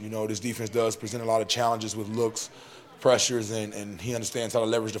details. This defense does present a lot of challenges with looks, pressures, and he understands how to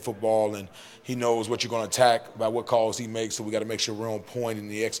leverage the football, and he knows what you're going to attack by what calls he makes, so we got to make sure we're on point in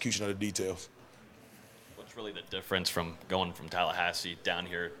the execution of the details. What's really the difference from going from Tallahassee down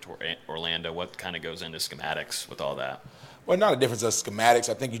here to Orlando? What kind of goes into schematics with all that? Well, not a difference of schematics.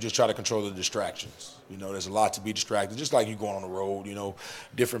 I think you just try to control the distractions. There's a lot to be distracted, just like you going on the road,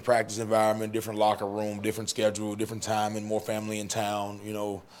 different practice environment, different locker room, different schedule, different timing, more family in town,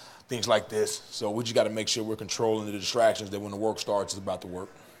 things like this. So we just got to make sure we're controlling the distractions, that when the work starts, it's about the work.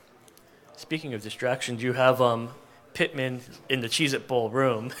 Speaking of distractions, you have Pittman in the Cheez-It Bowl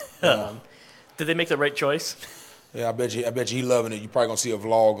room. Did they make the right choice? Yeah, I bet you he loving it. You're probably going to see a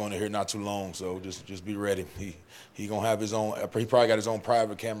vlog on it here not too long, so just be ready. He going to have his own, he probably got his own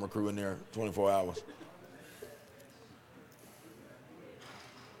private camera crew in there 24 hours.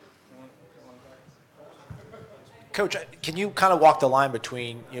 Coach, can you kind of walk the line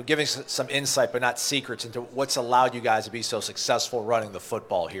between giving some insight but not secrets into what's allowed you guys to be so successful running the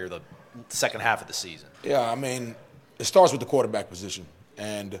football here the second half of the season? Yeah, I mean, it starts with the quarterback position.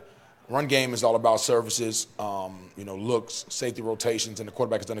 And run game is all about services, looks, safety rotations, and the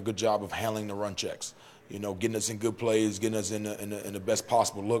quarterback has done a good job of handling the run checks. Getting us in good plays, getting us in the best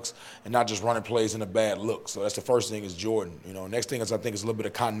possible looks, and not just running plays in a bad look. So that's the first thing is Jordan. Next thing is I think is a little bit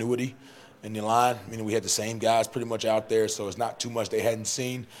of continuity in the line. We had the same guys pretty much out there, so it's not too much they hadn't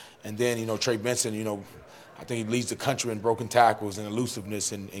seen. And then, Trey Benson, I think he leads the country in broken tackles and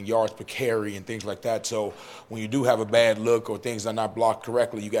elusiveness and yards per carry and things like that. So when you do have a bad look or things are not blocked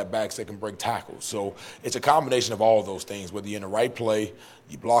correctly, you got backs that can break tackles. So it's a combination of all of those things, whether you're in the right play,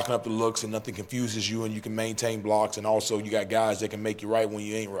 you're blocking up the looks and nothing confuses you and you can maintain blocks, and also you got guys that can make you right when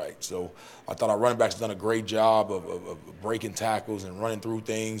you ain't right. So I thought our running backs have done a great job of breaking tackles and running through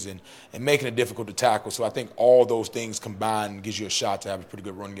things and making it difficult to tackle. So I think all those things combined gives you a shot to have a pretty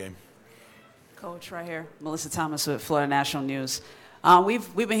good run game. Coach, right here, Melissa Thomas with Florida National News.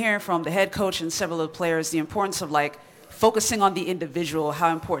 We've been hearing from the head coach and several of the players the importance of focusing on the individual,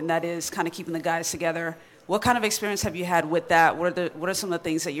 how important that is, kind of keeping the guys together. What kind of experience have you had with that? What are some of the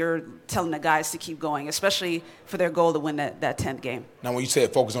things that you're telling the guys to keep going, especially for their goal to win that 10th game? Now, when you say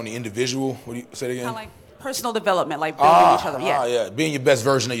focus on the individual, what do you say it again? Kind of like personal development, like building each other. Yeah, being your best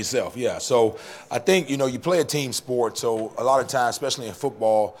version of yourself. Yeah. So I think you play a team sport, so a lot of times, especially in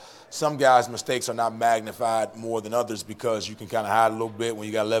football, some guys' mistakes are not magnified more than others because you can kind of hide a little bit when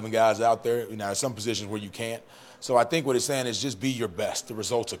you got 11 guys out there. There's some positions where you can't. So I think what he's saying is just be your best. The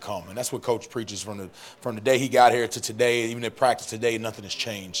results will come. And that's what Coach preaches from the day he got here to today. Even in practice today, nothing has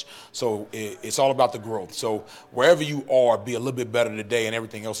changed. So it's all about the growth. So wherever you are, be a little bit better today and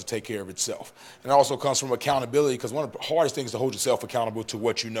everything else will take care of itself. And it also comes from accountability because one of the hardest things is to hold yourself accountable to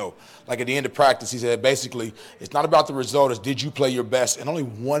what you know. Like at the end of practice, he said basically it's not about the result, it's did you play your best? And only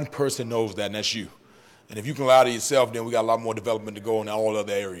one person knows that, and that's you. And if you can lie to yourself, then we got a lot more development to go in all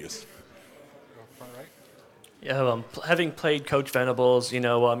other areas. Yeah, having played Coach Venables,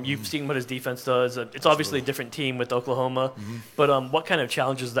 you've seen what his defense does. It's obviously a different team with Oklahoma, but what kind of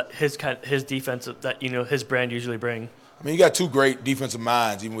challenges that his defense that his brand usually bring? I mean, you got two great defensive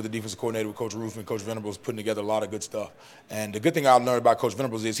minds, even with the defensive coordinator with Coach Roof and Coach Venables putting together a lot of good stuff. And the good thing I learned about Coach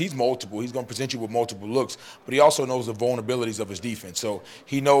Venables is he's multiple. He's going to present you with multiple looks, but he also knows the vulnerabilities of his defense. So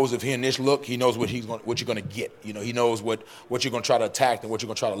he knows if he in this look, he knows what you're going to get. He knows what you're going to try to attack and what you're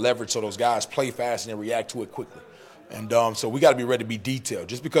going to try to leverage so those guys play fast and they react to it quickly. And so we got to be ready to be detailed.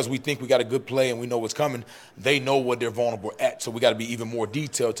 Just because we think we got a good play and we know what's coming, they know what they're vulnerable at. So we got to be even more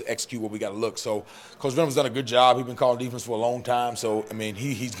detailed to execute what we got to look. So Coach Venables done a good job. He's been calling defense for a long time. So, I mean,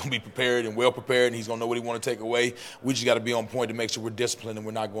 he's going to be prepared and well prepared, and he's going to know what he want to take away. We just got to be on point to make sure we're disciplined and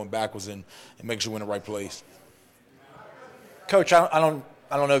we're not going backwards and make sure we're in the right place. Coach, I don't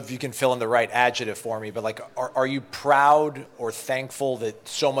know if you can fill in the right adjective for me, but are you proud or thankful that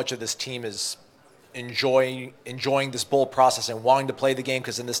so much of this team is enjoying this bowl process and wanting to play the game?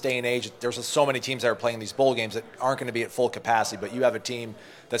 Because in this day and age, there's so many teams that are playing these bowl games that aren't going to be at full capacity, but you have a team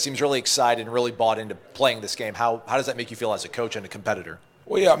that seems really excited and really bought into playing this game. How does that make you feel as a coach and a competitor?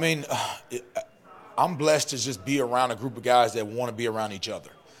 Well, yeah, I mean, I'm blessed to just be around a group of guys that want to be around each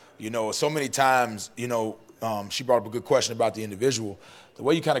other. So many times, she brought up a good question about the individual. The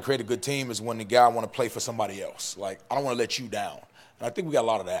way you kind of create a good team is when the guy want to play for somebody else. Like, I don't want to let you down. And I think we got a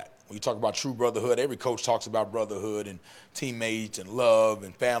lot of that. When you talk about true brotherhood, every coach talks about brotherhood and teammates and love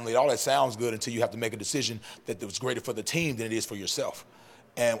and family. All that sounds good until you have to make a decision that it's greater for the team than it is for yourself.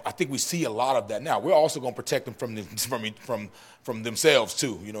 And I think we see a lot of that now. We're also going to protect them from themselves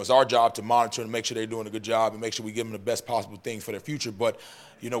too. It's our job to monitor and make sure they're doing a good job and make sure we give them the best possible things for their future. But,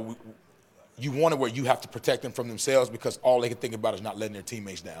 you want it where you have to protect them from themselves because all they can think about is not letting their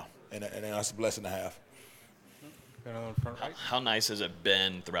teammates down. And that's a blessing to have. How nice has it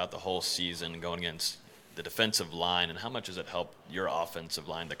been throughout the whole season going against the defensive line, and how much has it helped your offensive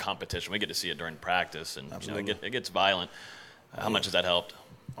line, the competition? We get to see it during practice, and it gets violent. How much has that helped?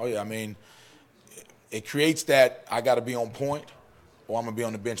 Oh, yeah. I mean, it creates that I got to be on point or I'm going to be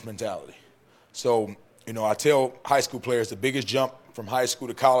on the bench mentality. So, I tell high school players the biggest jump from high school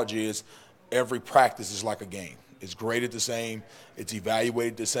to college is every practice is like a game. It's graded the same, it's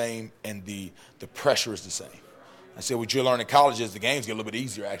evaluated the same, and the pressure is the same. I said what you learn in college is the games get a little bit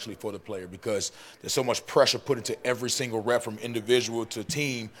easier actually for the player because there's so much pressure put into every single rep from individual to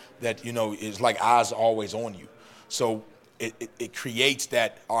team that, is like eyes are always on you. So it creates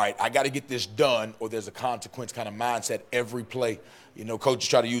that, all right, I got to get this done or there's a consequence kind of mindset every play. Coaches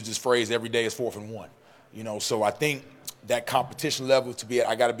try to use this phrase, every day is 4th and 1. So I think that competition level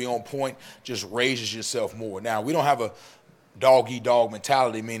I got to be on point just raises yourself more. Now, we don't have a dog-eat-dog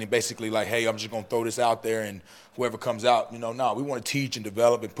mentality, meaning basically like, hey, I'm just going to throw this out there and whoever comes out, no, we want to teach and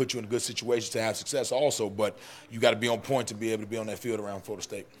develop and put you in a good situation to have success also, but you got to be on point to be able to be on that field around Florida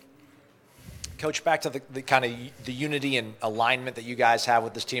State. Coach, back to the kind of the unity and alignment that you guys have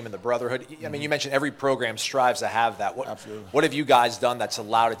with this team and the brotherhood. I mean, you mentioned every program strives to have that. Absolutely. What have you guys done that's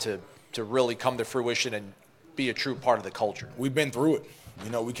allowed it to really come to fruition and be a true part of the culture? We've been through it.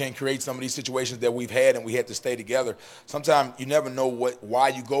 We can't create some of these situations that we've had and we had to stay together. Sometimes you never know why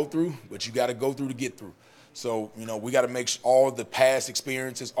you go through, but you got to go through to get through. So, we got to make all the past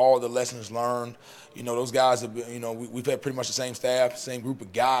experiences, all the lessons learned. Those guys have been, we've had pretty much the same staff, same group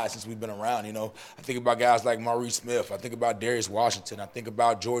of guys since we've been around. I think about guys like Maurice Smith. I think about Darius Washington. I think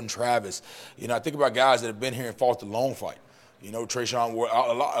about Jordan Travis. I think about guys that have been here and fought the long fight. Trayshawn Ward,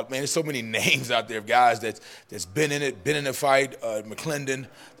 there's so many names out there of guys that's been in it, been in the fight, McClendon,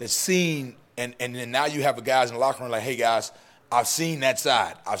 that's seen, and then now you have a guys in the locker room like, hey, guys, I've seen that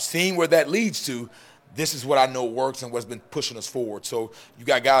side. I've seen where that leads to. This is what I know works and what's been pushing us forward. So you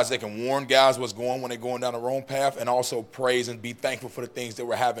got guys that can warn guys what's going when they're going down the wrong path and also praise and be thankful for the things that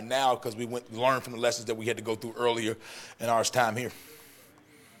we're having now because we learned from the lessons that we had to go through earlier in our time here.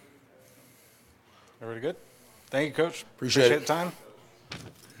 Everybody good? Thank you, Coach. Appreciate the time.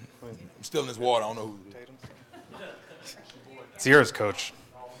 I'm still in this water. I don't know who. It's yours, Coach.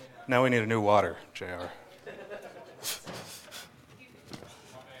 Now we need a new water, JR.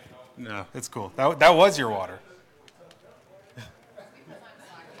 No, it's cool. That was your water.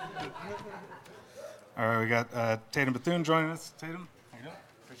 All right, we got Tatum Bethune joining us. Tatum, how you doing?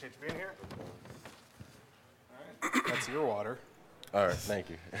 Appreciate you being here. All right, that's your water. All right,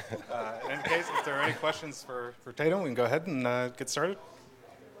 thank you. In any case, if there are any questions for Tatum, we can go ahead and get started.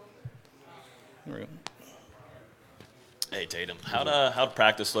 Here we go. Hey, Tatum, how'd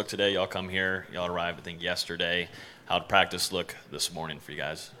practice look today? Y'all come here. Y'all arrived, I think, yesterday. How'd practice look this morning for you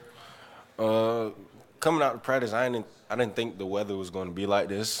guys? Coming out to practice, I didn't think the weather was going to be like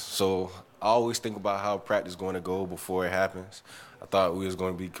this. So I always think about how practice is going to go before it happens. I thought we was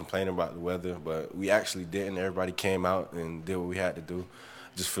going to be complaining about the weather, but we actually didn't. Everybody came out and did what we had to do.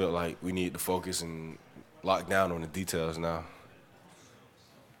 Just felt like we needed to focus and lock down on the details now.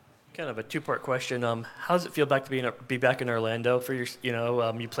 Kind of a two-part question. How does it feel to be back in Orlando for your?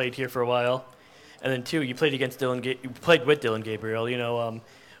 You played here for a while, and then two, you played with Dillon Gabriel.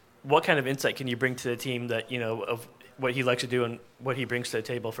 What kind of insight can you bring to the team that of what he likes to do and what he brings to the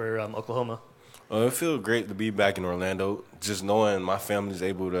table for Oklahoma? It feels great to be back in Orlando. Just knowing my family's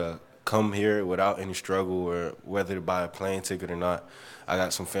able to come here without any struggle, or whether to buy a plane ticket or not. I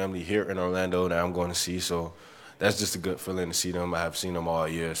got some family here in Orlando that I'm going to see, so that's just a good feeling to see them. I have seen them all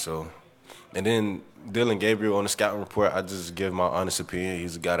year. So, and then Dillon Gabriel on the scouting report, I just give my honest opinion.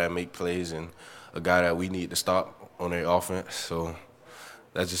 He's a guy that make plays and a guy that we need to stop on their offense. So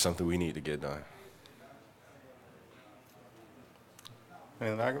that's just something we need to get done.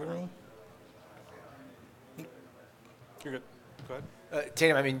 In the back of the room? You're good. Go ahead.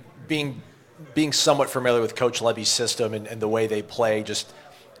 Tatum, I mean, being somewhat familiar with Coach Levy's system and the way they play,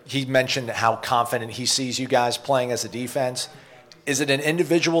 he mentioned how confident he sees you guys playing as a defense. Is it an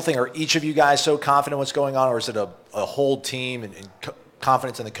individual thing? Are each of you guys so confident what's going on, or is it a whole team and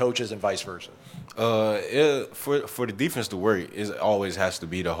confidence in the coaches and vice versa? For the defense to work, it always has to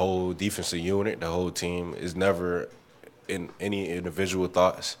be the whole defensive unit, the whole team. Is never in any individual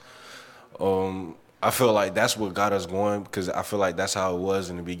thoughts. I feel like that's what got us going, because I feel like that's how it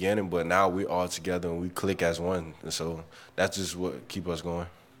was in the beginning, but now we're all together and we click as one. And so that's just what keep us going.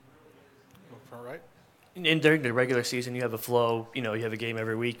 All right. And during the regular season, you have a flow. You have a game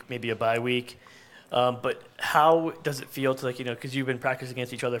every week, maybe a bye week. But how does it feel to, because you've been practicing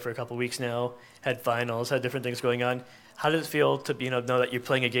against each other for a couple of weeks now, had finals, had different things going on. How does it feel to know that you're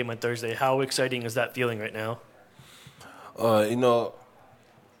playing a game on Thursday? How exciting is that feeling right now?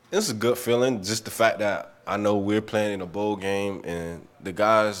 It's a good feeling, just the fact that I know we're playing in a bowl game, and the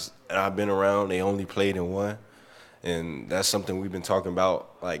guys that I've been around, they only played in one. And that's something we've been talking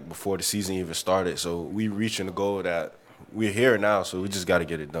about, before the season even started. So we reaching the goal that we're here now, so we just got to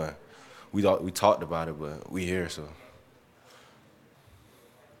get it done. We talked about it, but we here, so.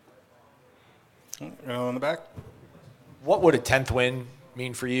 In the back. What would a 10th win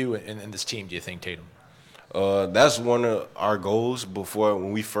mean for you and this team, do you think, Tatum? That's one of our goals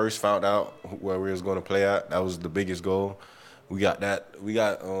when we first found out where we was going to play at. That was the biggest goal. We got that. We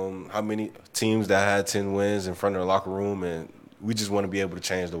got how many teams that had 10 wins in front of the locker room, and we just want to be able to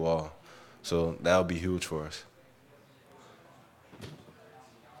change the wall. So that would be huge for us.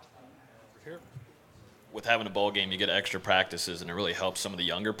 Here. with having a bowl game, you get extra practices, and it really helps some of the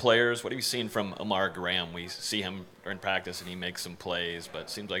younger players. What have you seen from Amar Graham? We see him during practice, and he makes some plays, but it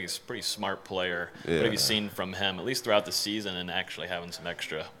seems like he's a pretty smart player. Yeah. What have you seen from him, at least throughout the season, and actually having some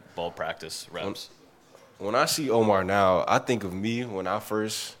extra ball practice reps? When I see Omar now, I think of me when I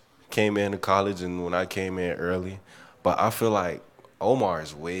first came into college and when I came in early. But I feel like Omar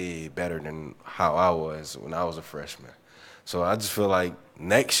is way better than how I was when I was a freshman. So I just feel like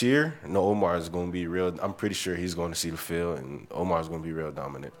next year, Omar is going to be real. I'm pretty sure he's going to see the field, and Omar is going to be real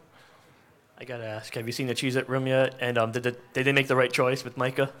dominant. I got to ask, have you seen the Cheez-It room yet? And did they make the right choice with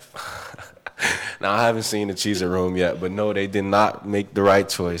Micah? Now, I haven't seen the Cheez-It room yet, but no, they did not make the right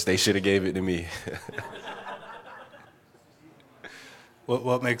choice. They should have gave it to me.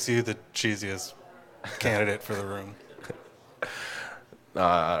 What makes you the cheesiest candidate for the room?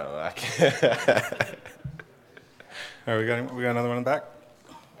 I don't know. I can't. All right, we got another one in the back.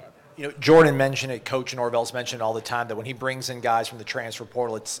 You know, Jordan mentioned it, Coach Norvell's mentioned all the time that when he brings in guys from the transfer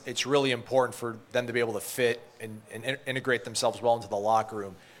portal, it's really important for them to be able to fit and integrate themselves well into the locker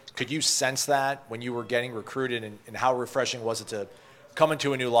room. Could you sense that when you were getting recruited, and how refreshing was it to come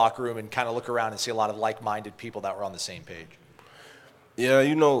into a new locker room and kind of look around and see a lot of like-minded people that were on the same page? Yeah,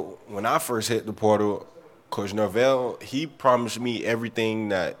 you know, when I first hit the portal, Coach Norvell, he promised me everything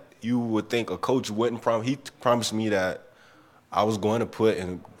that you would think a coach wouldn't promise. He promised me that I was going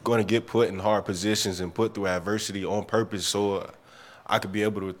to get put in hard positions and put through adversity on purpose so I could be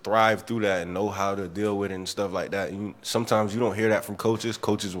able to thrive through that and know how to deal with it and stuff like that. Sometimes you don't hear that from coaches.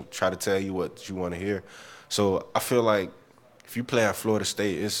 Coaches will try to tell you what you want to hear. So I feel like if you play at Florida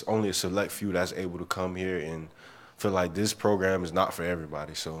State, it's only a select few that's able to come here and feel like this program is not for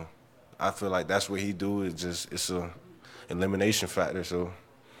everybody. So I feel like that's what he do. It's a elimination factor. So.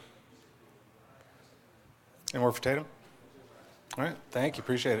 Any more for Tatum? All right, thank you,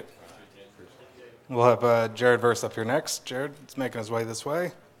 appreciate it. We'll have Jared Verse up here next. Jared's making his way this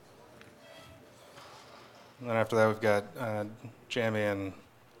way. And then after that, we've got Jamie and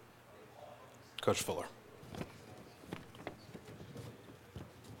Coach Fuller.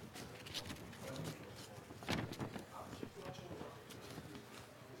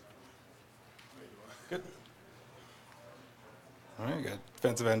 Good. All right, got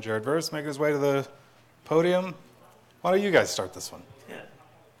defensive end Jared Verse making his way to the podium. Why don't you guys start this one? Yeah.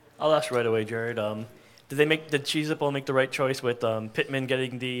 I'll ask right away, Jared. Did Cheez-It Bowl make the right choice with Pittman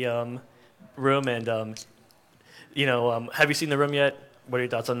getting the room? And, have you seen the room yet? What are your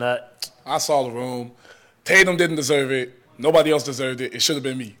thoughts on that? I saw the room. Tatum didn't deserve it. Nobody else deserved it. It should have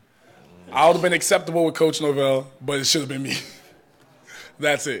been me. I would have been acceptable with Coach Norvell, but it should have been me.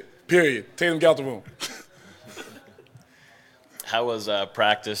 That's it. Period. Tatum, get out the room. How was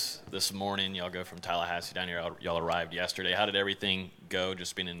practice this morning? Y'all go from Tallahassee down here. Y'all arrived yesterday. How did everything go,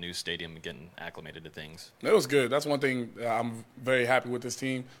 just being in a new stadium and getting acclimated to things? It was good. That's one thing I'm very happy with this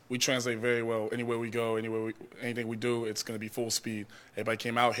team. We translate very well. Anywhere we go, anything we do, it's going to be full speed. Everybody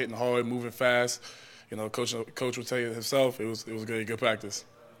came out hitting hard, moving fast. You know, Coach will tell you himself, it was good practice.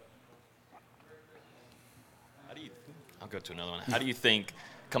 I'll go to another one. How do you think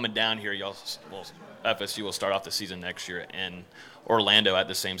coming down here, FSU will start off the season next year in Orlando at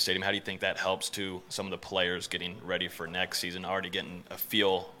the same stadium? How do you think that helps to some of the players getting ready for next season, already getting a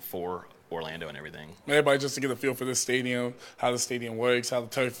feel for Orlando and everything? Everybody just to get a feel for this stadium, how the stadium works, how the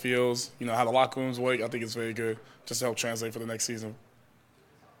turf feels, how the locker rooms work. I think it's very good just to help translate for the next season.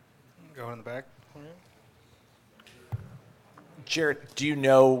 Go in the back. Jared, do you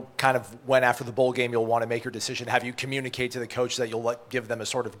know kind of when after the bowl game you'll want to make your decision? Have you communicated to the coach that you'll give them a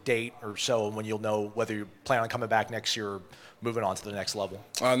sort of date or so when you'll know whether you plan on coming back next year or moving on to the next level?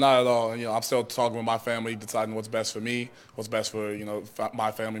 Not at all. I'm still talking with my family, deciding what's best for me, what's best for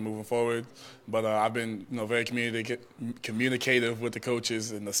my family moving forward. But I've been very communicative with the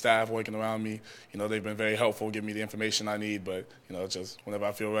coaches and the staff working around me. They've been very helpful, giving me the information I need. But just whenever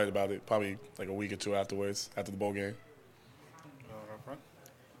I feel right about it, probably like a week or two afterwards, after the bowl game.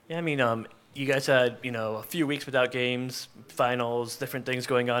 Yeah, I mean, you guys had, a few weeks without games, finals, different things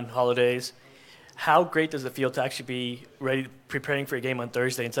going on, holidays. How great does it feel to actually be ready, preparing for a game on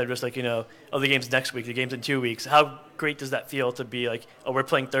Thursday instead of just like, the game's next week, the game's in 2 weeks? How great does that feel to be like, oh, we're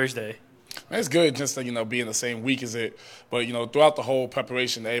playing Thursday? It's good just to, be in the same week as it. But, throughout the whole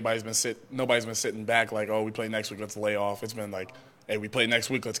preparation, nobody's been sitting back like, oh, we play next week, let's lay off. It's been like, hey, we play next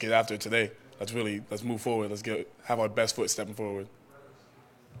week, let's get after it today. Let's move forward. Let's have our best foot stepping forward.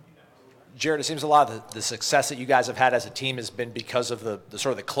 Jared, it seems a lot of the success that you guys have had as a team has been because of the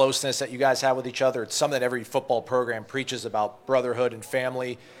sort of the closeness that you guys have with each other. It's something that every football program preaches about brotherhood and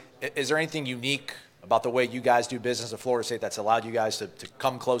family. Is there anything unique about the way you guys do business at Florida State that's allowed you guys to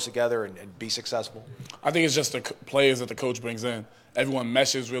come close together and be successful? I think it's just the players that the coach brings in. Everyone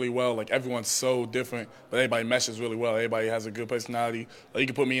meshes really well. Like, everyone's so different, but everybody meshes really well. Everybody has a good personality. Like, you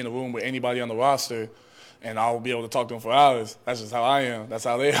can put me in a room with anybody on the roster, and I'll be able to talk to them for hours. That's just how I am. That's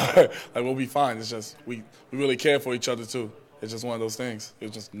how they are. Like, we'll be fine. It's just we really care for each other, too. It's just one of those things.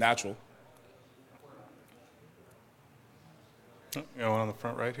 It's just natural. You know, one on the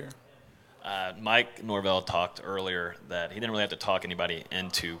front right here. Mike Norvell talked earlier that he didn't really have to talk anybody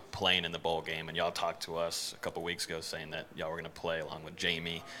into playing in the bowl game, and y'all talked to us a couple weeks ago saying that y'all were going to play along with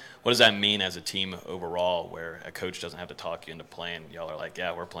Jamie. What does that mean as a team overall, where a coach doesn't have to talk you into playing? Y'all are like,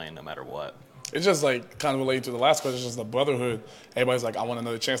 yeah, we're playing no matter what. It's just like kind of related to the last question, it's just the brotherhood. Everybody's like, I want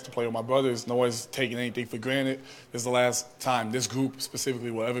another chance to play with my brothers. No one's taking anything for granted. This is the last time this group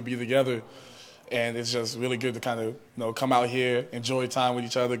specifically will ever be together. And it's just really good to kind of, come out here, enjoy time with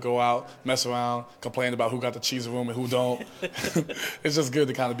each other, go out, mess around, complain about who got the cheese room and who don't. It's just good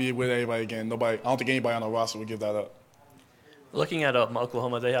to kind of be with everybody again. I don't think anybody on the roster would give that up. Looking at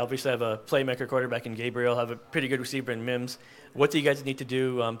Oklahoma, they obviously have a playmaker quarterback in Gabriel, have a pretty good receiver in Mims. What do you guys need to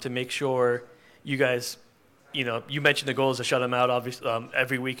do to make sure you guys, you mentioned the goal is to shut them out. Obviously,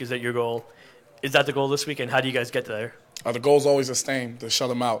 every week is that your goal. Is that the goal this week, and how do you guys get there? The goal's always the same, to shut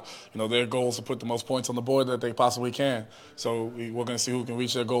them out. Their goal is to put the most points on the board that they possibly can. So we're going to see who can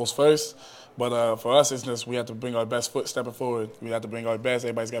reach their goals first. But for us, it's just we have to bring our best foot stepping forward. We have to bring our best.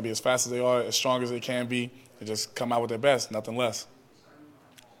 Everybody's got to be as fast as they are, as strong as they can be, and just come out with their best, nothing less.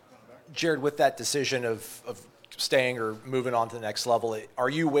 Jared, with that decision of staying or moving on to the next level, are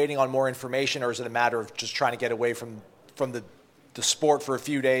you waiting on more information, or is it a matter of just trying to get away from the sport for a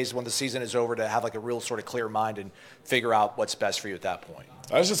few days when the season is over to have like a real sort of clear mind and figure out what's best for you at that point?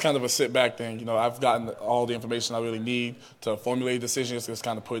 It's just kind of a sit-back thing. I've gotten all the information I really need to formulate a decision. It's just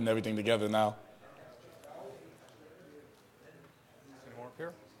kind of putting everything together now. Any more up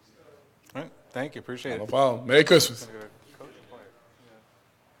here? All right. Thank you. Appreciate it. No problem. Merry Christmas.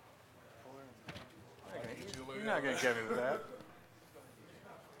 You're not going to get into that.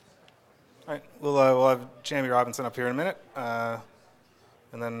 All right, we'll have Jamie Robinson up here in a minute,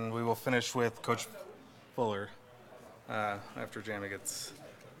 and then we will finish with Coach Fuller after Jamie gets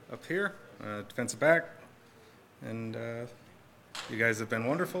up here, defensive back. And you guys have been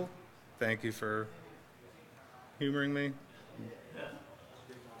wonderful. Thank you for humoring me.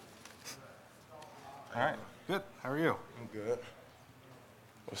 All right, good. How are you? I'm good.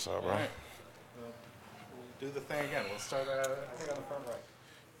 What's up, bro? All right. We'll do the thing again. We'll start, I think, on the front right.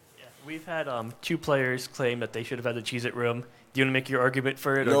 We've had two players claim that they should have had the Cheez-It room. Do you want to make your argument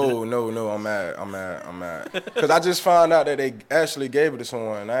for it? No, I'm mad. Because I just found out that they actually gave it to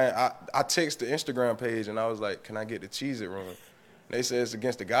someone. I texted the Instagram page, and I was like, can I get the Cheez-It room? And they said it's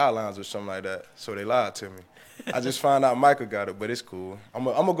against the guidelines or something like that, so they lied to me. I just found out Michael got it, but it's cool. I'm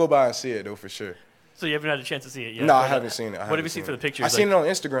going to go by and see it, though, for sure. So you haven't had a chance to see it yet? No, I haven't seen it. What have you seen for the pictures? I seen it on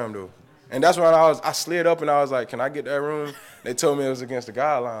Instagram, though. And that's when I slid up and I was like, can I get that room? They told me it was against the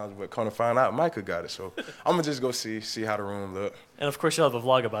guidelines, but come to find out, Micah got it. So I'm going to just go see how the room look. And, of course, you'll have a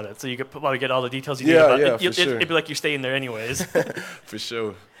vlog about it, so you could probably get all the details you need about it. Yeah, for sure. It'd be like you're staying there anyways. For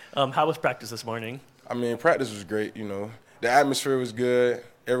sure. How was practice this morning? I mean, practice was great, The atmosphere was good.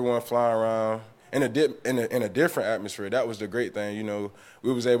 Everyone flying around. In a different atmosphere. That was the great thing,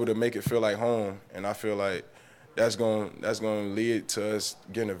 We was able to make it feel like home, and I feel like that's going to lead to us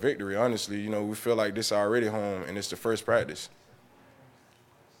getting a victory, honestly. We feel like this is already home, and it's the first practice.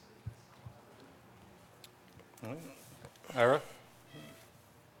 Ira?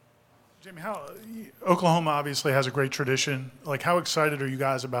 Jamie, Oklahoma obviously has a great tradition. Like, how excited are you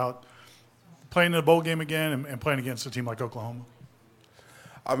guys about playing in a bowl game again and playing against a team like Oklahoma?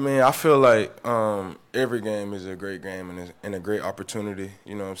 I mean, I feel like every game is a great game and a great opportunity,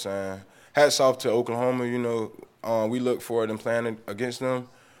 you know what I'm saying? Hats off to Oklahoma, we look forward to playing against them.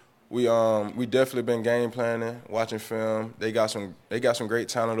 We definitely been game planning, watching film. They got some great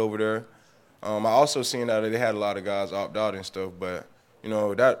talent over there. I also seen that they had a lot of guys opt out and stuff, but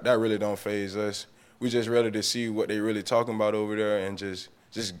that really don't faze us. We just ready to see what they really talking about over there and just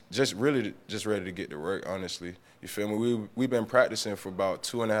ready to get to work, honestly. You feel me? We've been practicing for about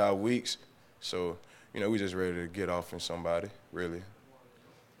 2.5 weeks, so we just ready to get off in somebody, really.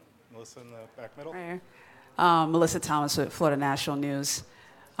 Melissa in the back middle. Right here. Melissa Thomas with Florida National News.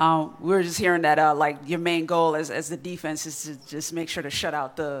 We were just hearing that your main goal as the defense is to just make sure to shut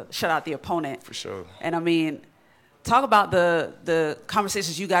out the opponent. For sure. And I mean, Talk about the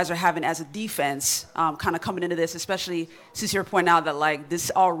conversations you guys are having as a defense, kind of coming into this, especially since you're pointing out that like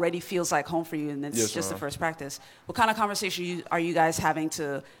this already feels like home for you, and it's just the first practice. What kind of conversation are you guys having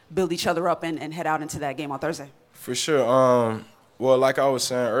to build each other up and head out into that game on Thursday? For sure. Well, like I was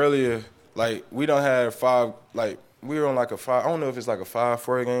saying earlier, like we don't have we were on like a 5. I don't know if it's like a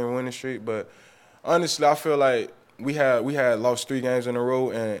 5-4 game winning streak, but honestly, I feel like we had lost 3 games in a row,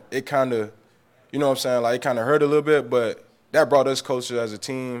 and it kind of. You know what I'm saying? Like, it kind of hurt a little bit, but that brought us closer as a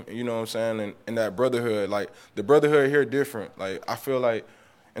team, you know what I'm saying? And that brotherhood. Like, the brotherhood here different. Like, I feel like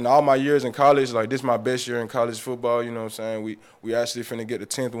in all my years in college, like, this is my best year in college football, you know what I'm saying? We actually finna get the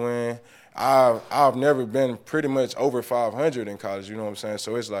 10th win. I've never been pretty much over 500 in college, you know what I'm saying?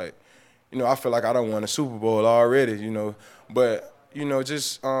 So it's like, you know, I feel like I done won a Super Bowl already, you know. But, you know,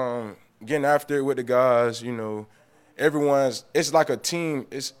 just getting after it with the guys, you know, it's like a team.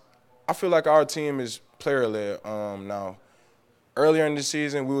 I feel like our team is player-led now. Earlier in the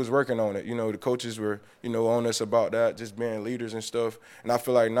season, we was working on it. You know, the coaches were, you know, on us about that, just being leaders and stuff. And I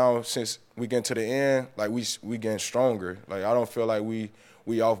feel like now, since we get to the end, like we getting stronger. Like I don't feel like we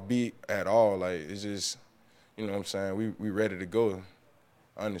offbeat at all. Like it's just, you know what I'm saying, we ready to go,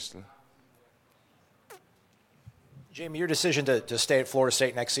 honestly. Jamie, your decision to stay at Florida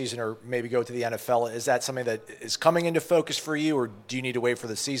State next season or maybe go to the NFL, is that something that is coming into focus for you, or do you need to wait for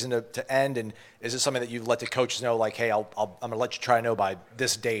the season to end? And is it something that you've let the coaches know, like, hey, I'm going to let you try to know by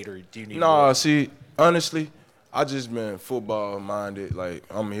this date, or do you need to see, honestly, I just been football-minded. Like,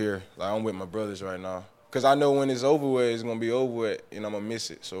 I'm here. Like, I'm with my brothers right now. Because I know when it's over with, it's going to be over with, and I'm going to miss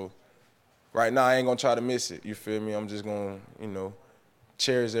it. So right now, I ain't going to try to miss it. You feel me? I'm just going to, you know,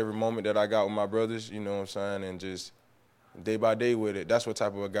 cherish every moment that I got with my brothers, you know what I'm saying, and just day by day with it. That's what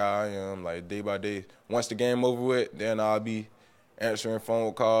type of a guy I am, like day by day. Once the game over with, then I'll be answering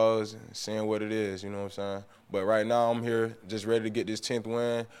phone calls and seeing what it is, you know what I'm saying? But right now I'm here just ready to get this 10th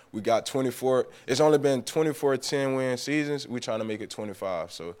win. We got 24. It's only been 24 10-win seasons. We're trying to make it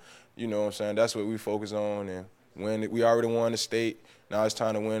 25. So, you know what I'm saying? That's what we focus on. And we already won the state. Now it's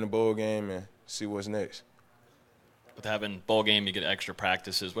time to win the bowl game and see what's next. With having bowl game, you get extra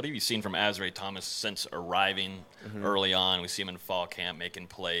practices. What have you seen from Azrae Thomas since arriving early on? We see him in fall camp making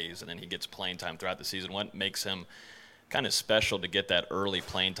plays, and then he gets playing time throughout the season. What makes him kind of special to get that early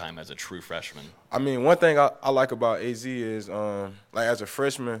playing time as a true freshman? I mean, one thing I like about AZ is, like, as a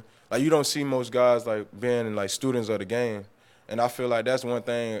freshman, like, you don't see most guys, like, being, like, students of the game. And I feel like that's one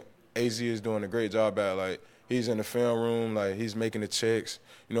thing AZ is doing a great job at. Like, he's in the film room, like, he's making the checks.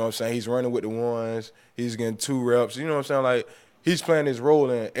 You know what I'm saying? He's running with the ones. He's getting 2 reps. You know what I'm saying? Like, he's playing his role,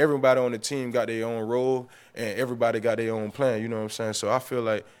 and everybody on the team got their own role, and everybody got their own plan. You know what I'm saying? So I feel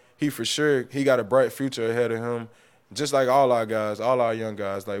like he got a bright future ahead of him, just like all our guys, all our young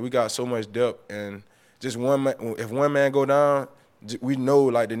guys. Like, we got so much depth, and just if one man go down, we know,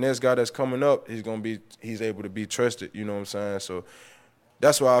 like, the next guy that's coming up, he's able to be trusted. You know what I'm saying? So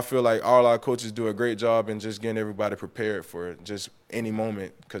that's why I feel like all our coaches do a great job in just getting everybody prepared for just any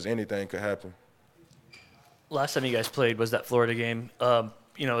moment, because anything could happen. Last time you guys played was that Florida game.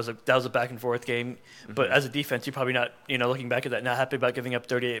 You know, that was a back-and-forth game. But as a defense, you're probably not, you know, looking back at that, not happy about giving up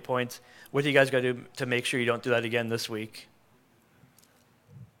 38 points. What do you guys got to do to make sure you don't do that again this week?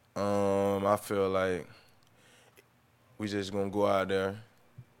 I feel like we just going to go out there.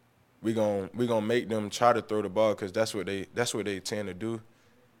 We gonna make them try to throw the ball, because that's what they tend to do.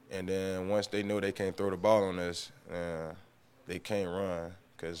 And then once they know they can't throw the ball on us, they can't run,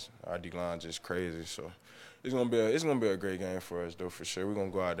 because our D-line just crazy. So it's gonna be a great game for us, though, for sure. We're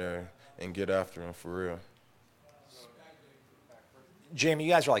gonna go out there and get after them for real. Jamie,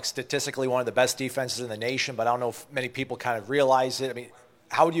 you guys are, like, statistically one of the best defenses in the nation, but I don't know if many people kind of realize it. I mean,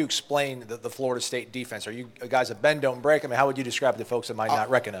 how would you explain the Florida State defense? Are you guys a bend, don't break? I mean, how would you describe it to folks that might not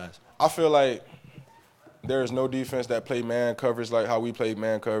recognize? I feel like there is no defense that play man coverage like how we play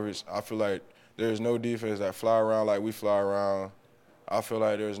man coverage. I feel like there is no defense that fly around like we fly around. I feel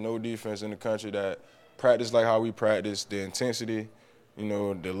like there's no defense in the country that practice like how we practice, the intensity, you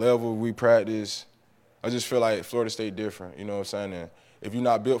know, the level we practice. I just feel like Florida State different, you know what I'm saying? And if you're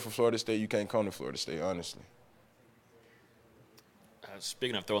not built for Florida State, you can't come to Florida State, honestly.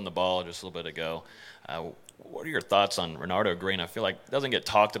 Speaking of throwing the ball just a little bit ago, what are your thoughts on Renardo Green? I feel like it doesn't get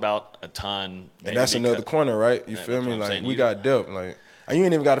talked about a ton. And that's another corner, right? You feel me? Like, we got depth. Like, and you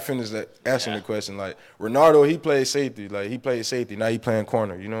ain't even got to finish asking the question. Like, Renardo, he plays safety. Like, he played safety. Now he playing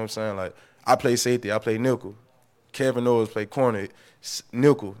corner. You know what I'm saying? Like, I play safety. I play nickel. Kevin Knowles play corner,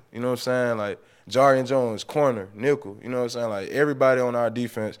 nickel. You know what I'm saying? Like, Jarian Jones, corner, nickel. You know what I'm saying? Like, everybody on our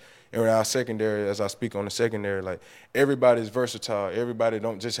defense and our secondary, as I speak on the secondary, like, everybody's versatile. Everybody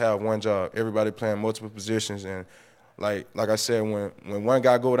don't just have one job. Everybody playing multiple positions. And like I said, when one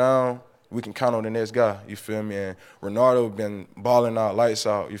guy go down, we can count on the next guy, you feel me? And Ronaldo been balling out, lights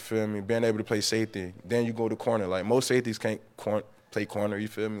out, you feel me? Being able to play safety. Then you go to corner. Like, most safeties can't play corner, you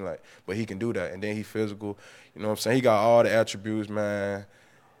feel me? Like, but he can do that. And then he physical, you know what I'm saying? He got all the attributes, man,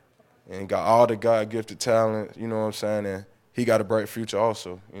 and got all the God-gifted talent, you know what I'm saying? And he got a bright future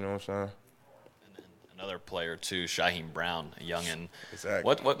also, you know what I'm saying? Another player too, Shaheem Brown, a youngin. Exactly.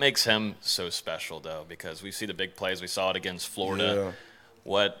 What makes him so special though? Because we see the big plays. We saw it against Florida. Yeah.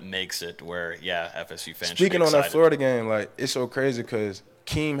 What makes it where FSU fans? Speaking on that Florida game, like, it's so crazy because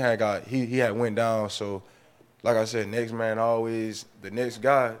Keem had went down. So, like I said, next man always the next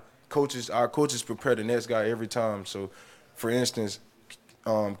guy. Our coaches prepare the next guy every time. So, for instance,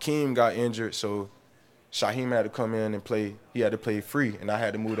 Keem got injured, so Shaheem had to come in and play. He had to play free, and I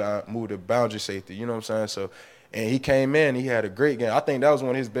had to move the boundary safety. You know what I'm saying? So, and he came in. He had a great game. I think that was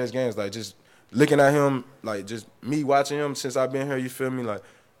one of his best games. Like, just looking at him, like, just me watching him since I've been here. You feel me? Like,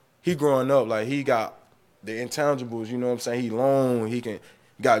 he growing up. Like, he got the intangibles. You know what I'm saying? He long. He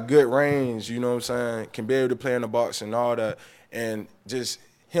got good range. You know what I'm saying? Can be able to play in the box and all that. And just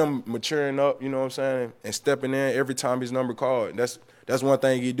him maturing up. You know what I'm saying? And stepping in every time his number called. That's one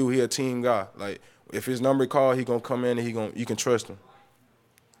thing he do. He a team guy. Like, if his number called, he gonna come in and you can trust him.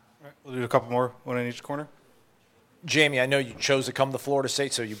 All right, we'll do a couple more, one in each corner. Jamie, I know you chose to come to Florida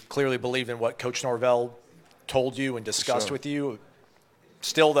State, so you clearly believe in what Coach Norvell told you and discussed with you.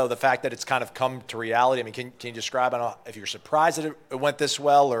 Still, though, the fact that it's kind of come to reality, I mean, can you describe, I don't know if you're surprised that it went this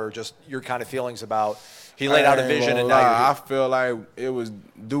well or just your kind of feelings about he laid out a vision and now you're I feel like it was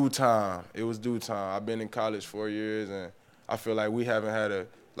due time. It was due time. I've been in college 4 years, and I feel like we haven't had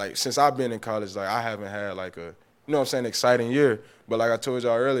since I've been in college, like, I haven't had like a, you know what I'm saying, exciting year. But like I told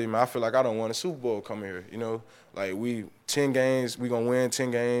y'all earlier, man, I feel like I don't want a Super Bowl coming here, you know? Like, 10 games, we going to win 10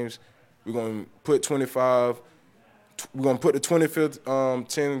 games. We're going to put 25. We're going to put the 25th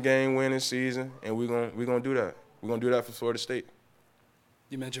 10-game winning season, and we're going to do that. We're going to do that for Florida State.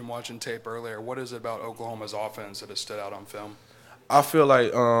 You mentioned watching tape earlier. What is it about Oklahoma's offense that has stood out on film? I feel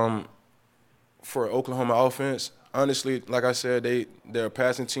like for Oklahoma offense, honestly, like I said, they're a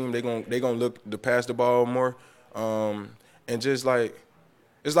passing team. They're gonna look to pass the ball more, and just like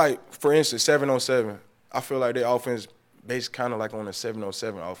it's like, for instance, 7-on-7. I feel like their offense based kind of like on a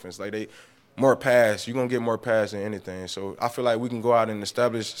 7-on-7 offense. Like, they more pass. You're gonna get more pass than anything. So I feel like we can go out and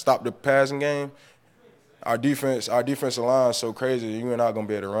stop the passing game. Our defensive line is so crazy. You're not gonna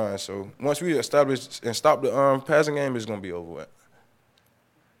be able to run. So once we establish and stop the passing game, it's gonna be over with.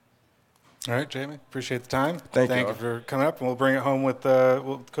 All right, Jamie, appreciate the time. Thank you for coming up, and we'll bring it home with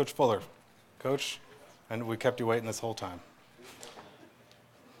Coach Fuller. Coach, and we kept you waiting this whole time.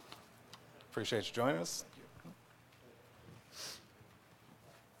 Appreciate you joining us.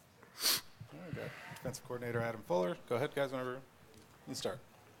 All right, defensive coordinator Adam Fuller. Go ahead, guys, whenever you start.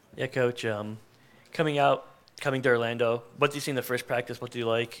 Yeah, Coach, coming to Orlando, what do you see in the first practice? What do you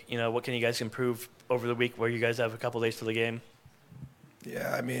like? You know, what can you guys improve over the week where you guys have a couple days to the game?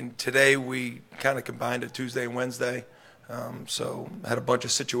 Yeah, I mean, today we kind of combined it Tuesday and Wednesday. So had a bunch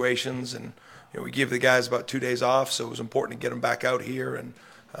of situations, and we give the guys about 2 days off, so it was important to get them back out here and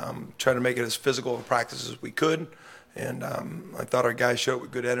try to make it as physical a practice as we could. And I thought our guys showed with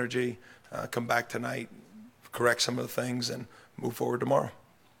good energy, come back tonight, correct some of the things, and move forward tomorrow.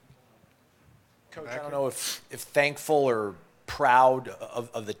 Coach, I don't know if thankful or proud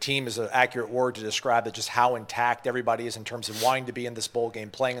of the team is an accurate word to describe it, just how intact everybody is in terms of wanting to be in this bowl game,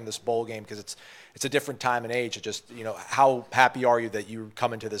 playing in this bowl game, because it's a different time and age. It just, how happy are you that you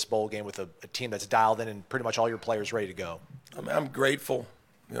come into this bowl game with a team that's dialed in and pretty much all your players ready to go? I mean, I'm grateful.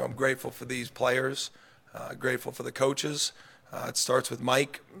 I'm grateful for these players, grateful for the coaches. It starts with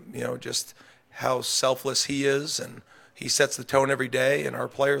Mike, just how selfless he is, and he sets the tone every day, and our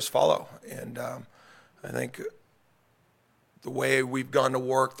players follow. And I think the way we've gone to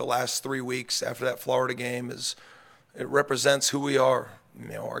work the last 3 weeks after that Florida game it represents who we are.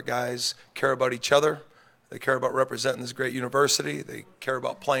 Our guys care about each other. They care about representing this great university. They care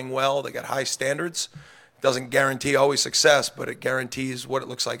about playing well. They got high standards. It doesn't guarantee always success, but it guarantees what it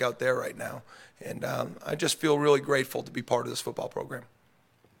looks like out there right now. And I just feel really grateful to be part of this football program.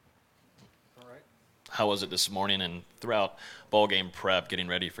 How was it this morning and throughout bowl game prep, getting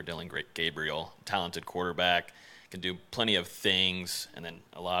ready for Dillon Gabriel, talented quarterback, can do plenty of things, and then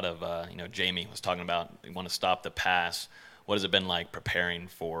a lot of, Jamie was talking about they want to stop the pass. What has it been like preparing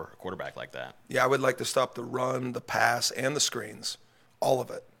for a quarterback like that? Yeah, I would like to stop the run, the pass, and the screens, all of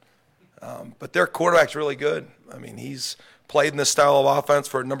it. But their quarterback's really good. I mean, he's played in this style of offense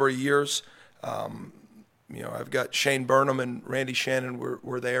for a number of years. I've got Shane Burnham and Randy Shannon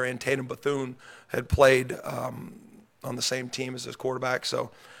were there, and Tatum Bethune had played on the same team as his quarterback,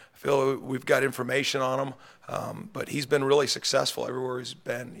 so I feel we've got information on him. But he's been really successful everywhere he's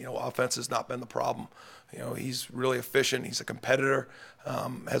been. Offense has not been the problem. He's really efficient. He's a competitor.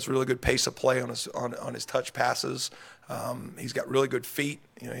 Has really good pace of play on his touch passes. He's got really good feet.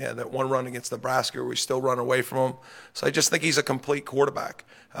 He had that one run against Nebraska where we still run away from him. So I just think he's a complete quarterback,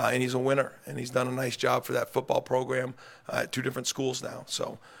 and he's a winner. And he's done a nice job for that football program at 2 different schools now.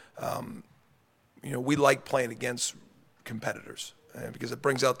 So, we like playing against competitors because it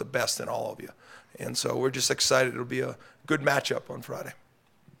brings out the best in all of you. And so we're just excited. It'll be a good matchup on Friday.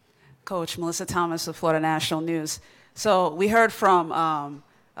 Coach, Melissa Thomas of Florida National News. So we heard from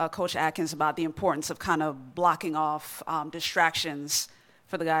Coach Atkins about the importance of kind of blocking off distractions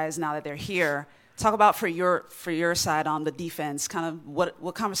for the guys now that they're here. Talk about for your side on the defense, kind of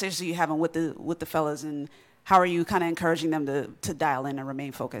what conversations are you having with the fellas, and how are you kind of encouraging them to dial in and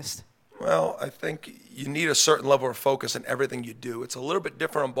remain focused? Well, I think you need a certain level of focus in everything you do. It's a little bit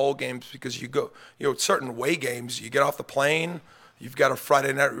different on bowl games because you go, certain away games, you get off the plane, you've got a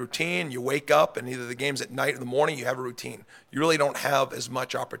Friday night routine, you wake up, and either the game's at night or the morning, you have a routine. You really don't have as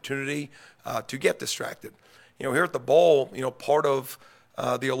much opportunity to get distracted. Here at the bowl, part of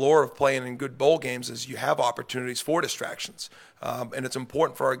the allure of playing in good bowl games is you have opportunities for distractions. And it's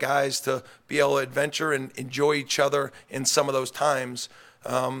important for our guys to be able to adventure and enjoy each other in some of those times.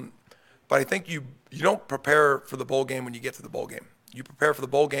 But I think you don't prepare for the bowl game when you get to the bowl game. You prepare for the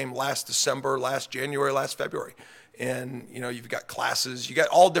bowl game last December, last January, last February. And, you've got classes. You got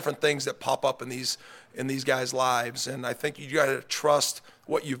all different things that pop up in these guys' lives. And I think you got to trust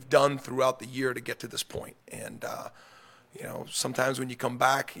what you've done throughout the year to get to this point. And, sometimes when you come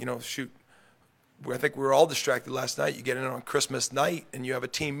back, I think we were all distracted last night. You get in on Christmas night and you have a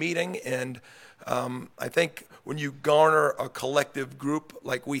team meeting. And I think when you garner a collective group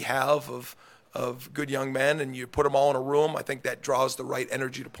like we have of good young men and you put them all in a room, I think that draws the right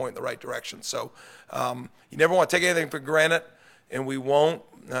energy to point in the right direction. So you never want to take anything for granted, and we won't.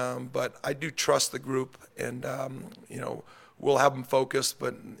 But I do trust the group, and, we'll have them focused.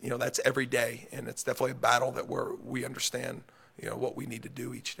 But, that's every day, and it's definitely a battle that we understand, what we need to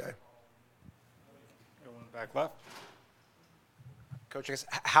do each day. Back left. Coach, I guess,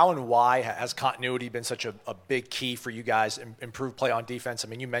 how and why has continuity been such a big key for you guys, improve play on defense? I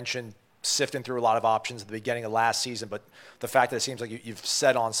mean, you mentioned sifting through a lot of options at the beginning of last season, but the fact that it seems like you've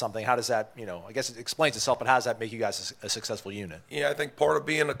set on something, how does that, I guess it explains itself, but how does that make you guys a successful unit? Yeah, I think part of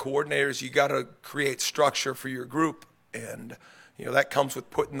being a coordinator is you got to create structure for your group, and, that comes with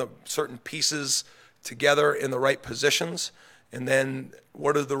putting the certain pieces together in the right positions. And then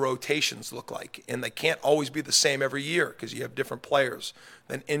what do the rotations look like? And they can't always be the same every year because you have different players.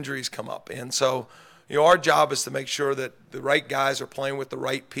 Then injuries come up. And so, our job is to make sure that the right guys are playing with the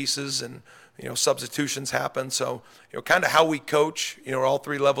right pieces, and, substitutions happen. So, kind of how we coach, all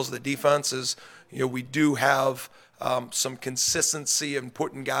 3 levels of the defense is, we do have some consistency in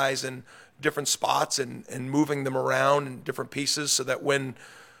putting guys in different spots and moving them around in different pieces so that when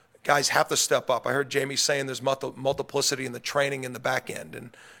guys have to step up. I heard Jamie saying there's multiplicity in the training in the back end.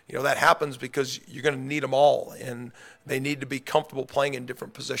 And, that happens because you're going to need them all. And they need to be comfortable playing in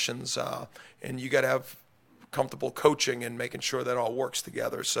different positions. And you got to have comfortable coaching and making sure that all works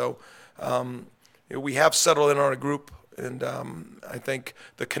together. So we have settled in on a group. And I think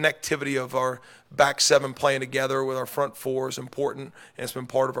the connectivity of our back 7 playing together with our front 4 is important. And it's been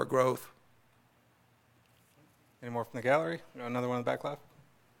part of our growth. Any more from the gallery? Another one in the back left?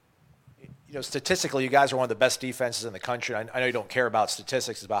 Statistically, you guys are one of the best defenses in the country. I know you don't care about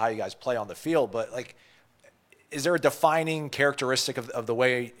statistics, it's about how you guys play on the field, but is there a defining characteristic of the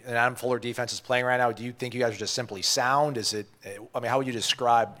way an Adam Fuller defense is playing right now? Do you think you guys are just simply sound? How would you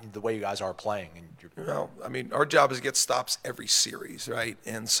describe the way you guys are playing? Well, our job is to get stops every series, right?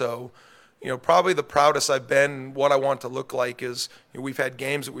 And so, probably the proudest I've been, what I want to look like is, we've had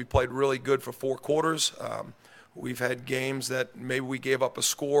games that we played really good for 4 quarters. We've had games that maybe we gave up a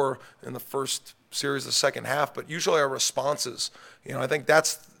score in the first series, the second half, but usually our responses, I think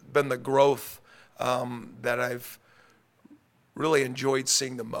that's been the growth that I've really enjoyed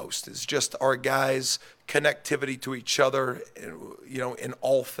seeing the most, is just our guys' connectivity to each other, in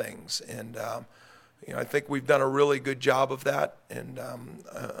all things. And, I think we've done a really good job of that, and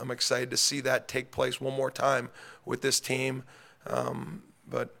I'm excited to see that take place one more time with this team.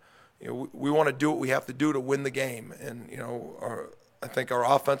 But we want to do what we have to do to win the game. And, I think our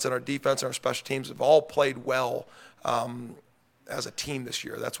offense and our defense and our special teams have all played well as a team this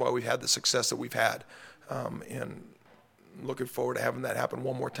year. That's why we've had the success that we've had. And looking forward to having that happen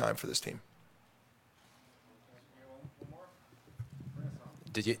one more time for this team.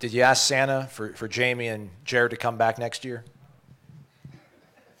 Did you ask Santa for Jamie and Jared to come back next year?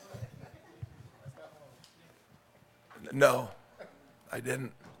 No, I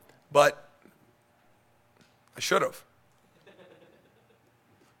didn't. But I should have.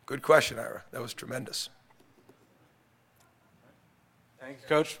 Good question, Ira. That was tremendous. Thank you,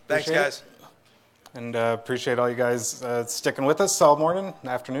 Coach. Thanks, Appreciate guys. it. And appreciate all you guys sticking with us all morning and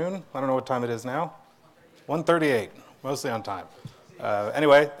afternoon. I don't know what time it is now. 1:38, mostly on time.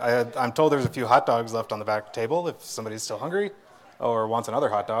 Anyway, I'm told there's a few hot dogs left on the back table if somebody's still hungry or wants another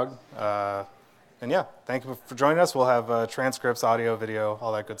hot dog. And yeah, thank you for joining us. We'll have transcripts, audio, video,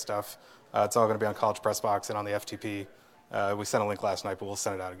 all that good stuff. It's all going to be on College Press Box and on the FTP. We sent a link last night, but we'll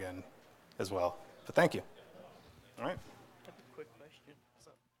send it out again as well. But thank you. All right.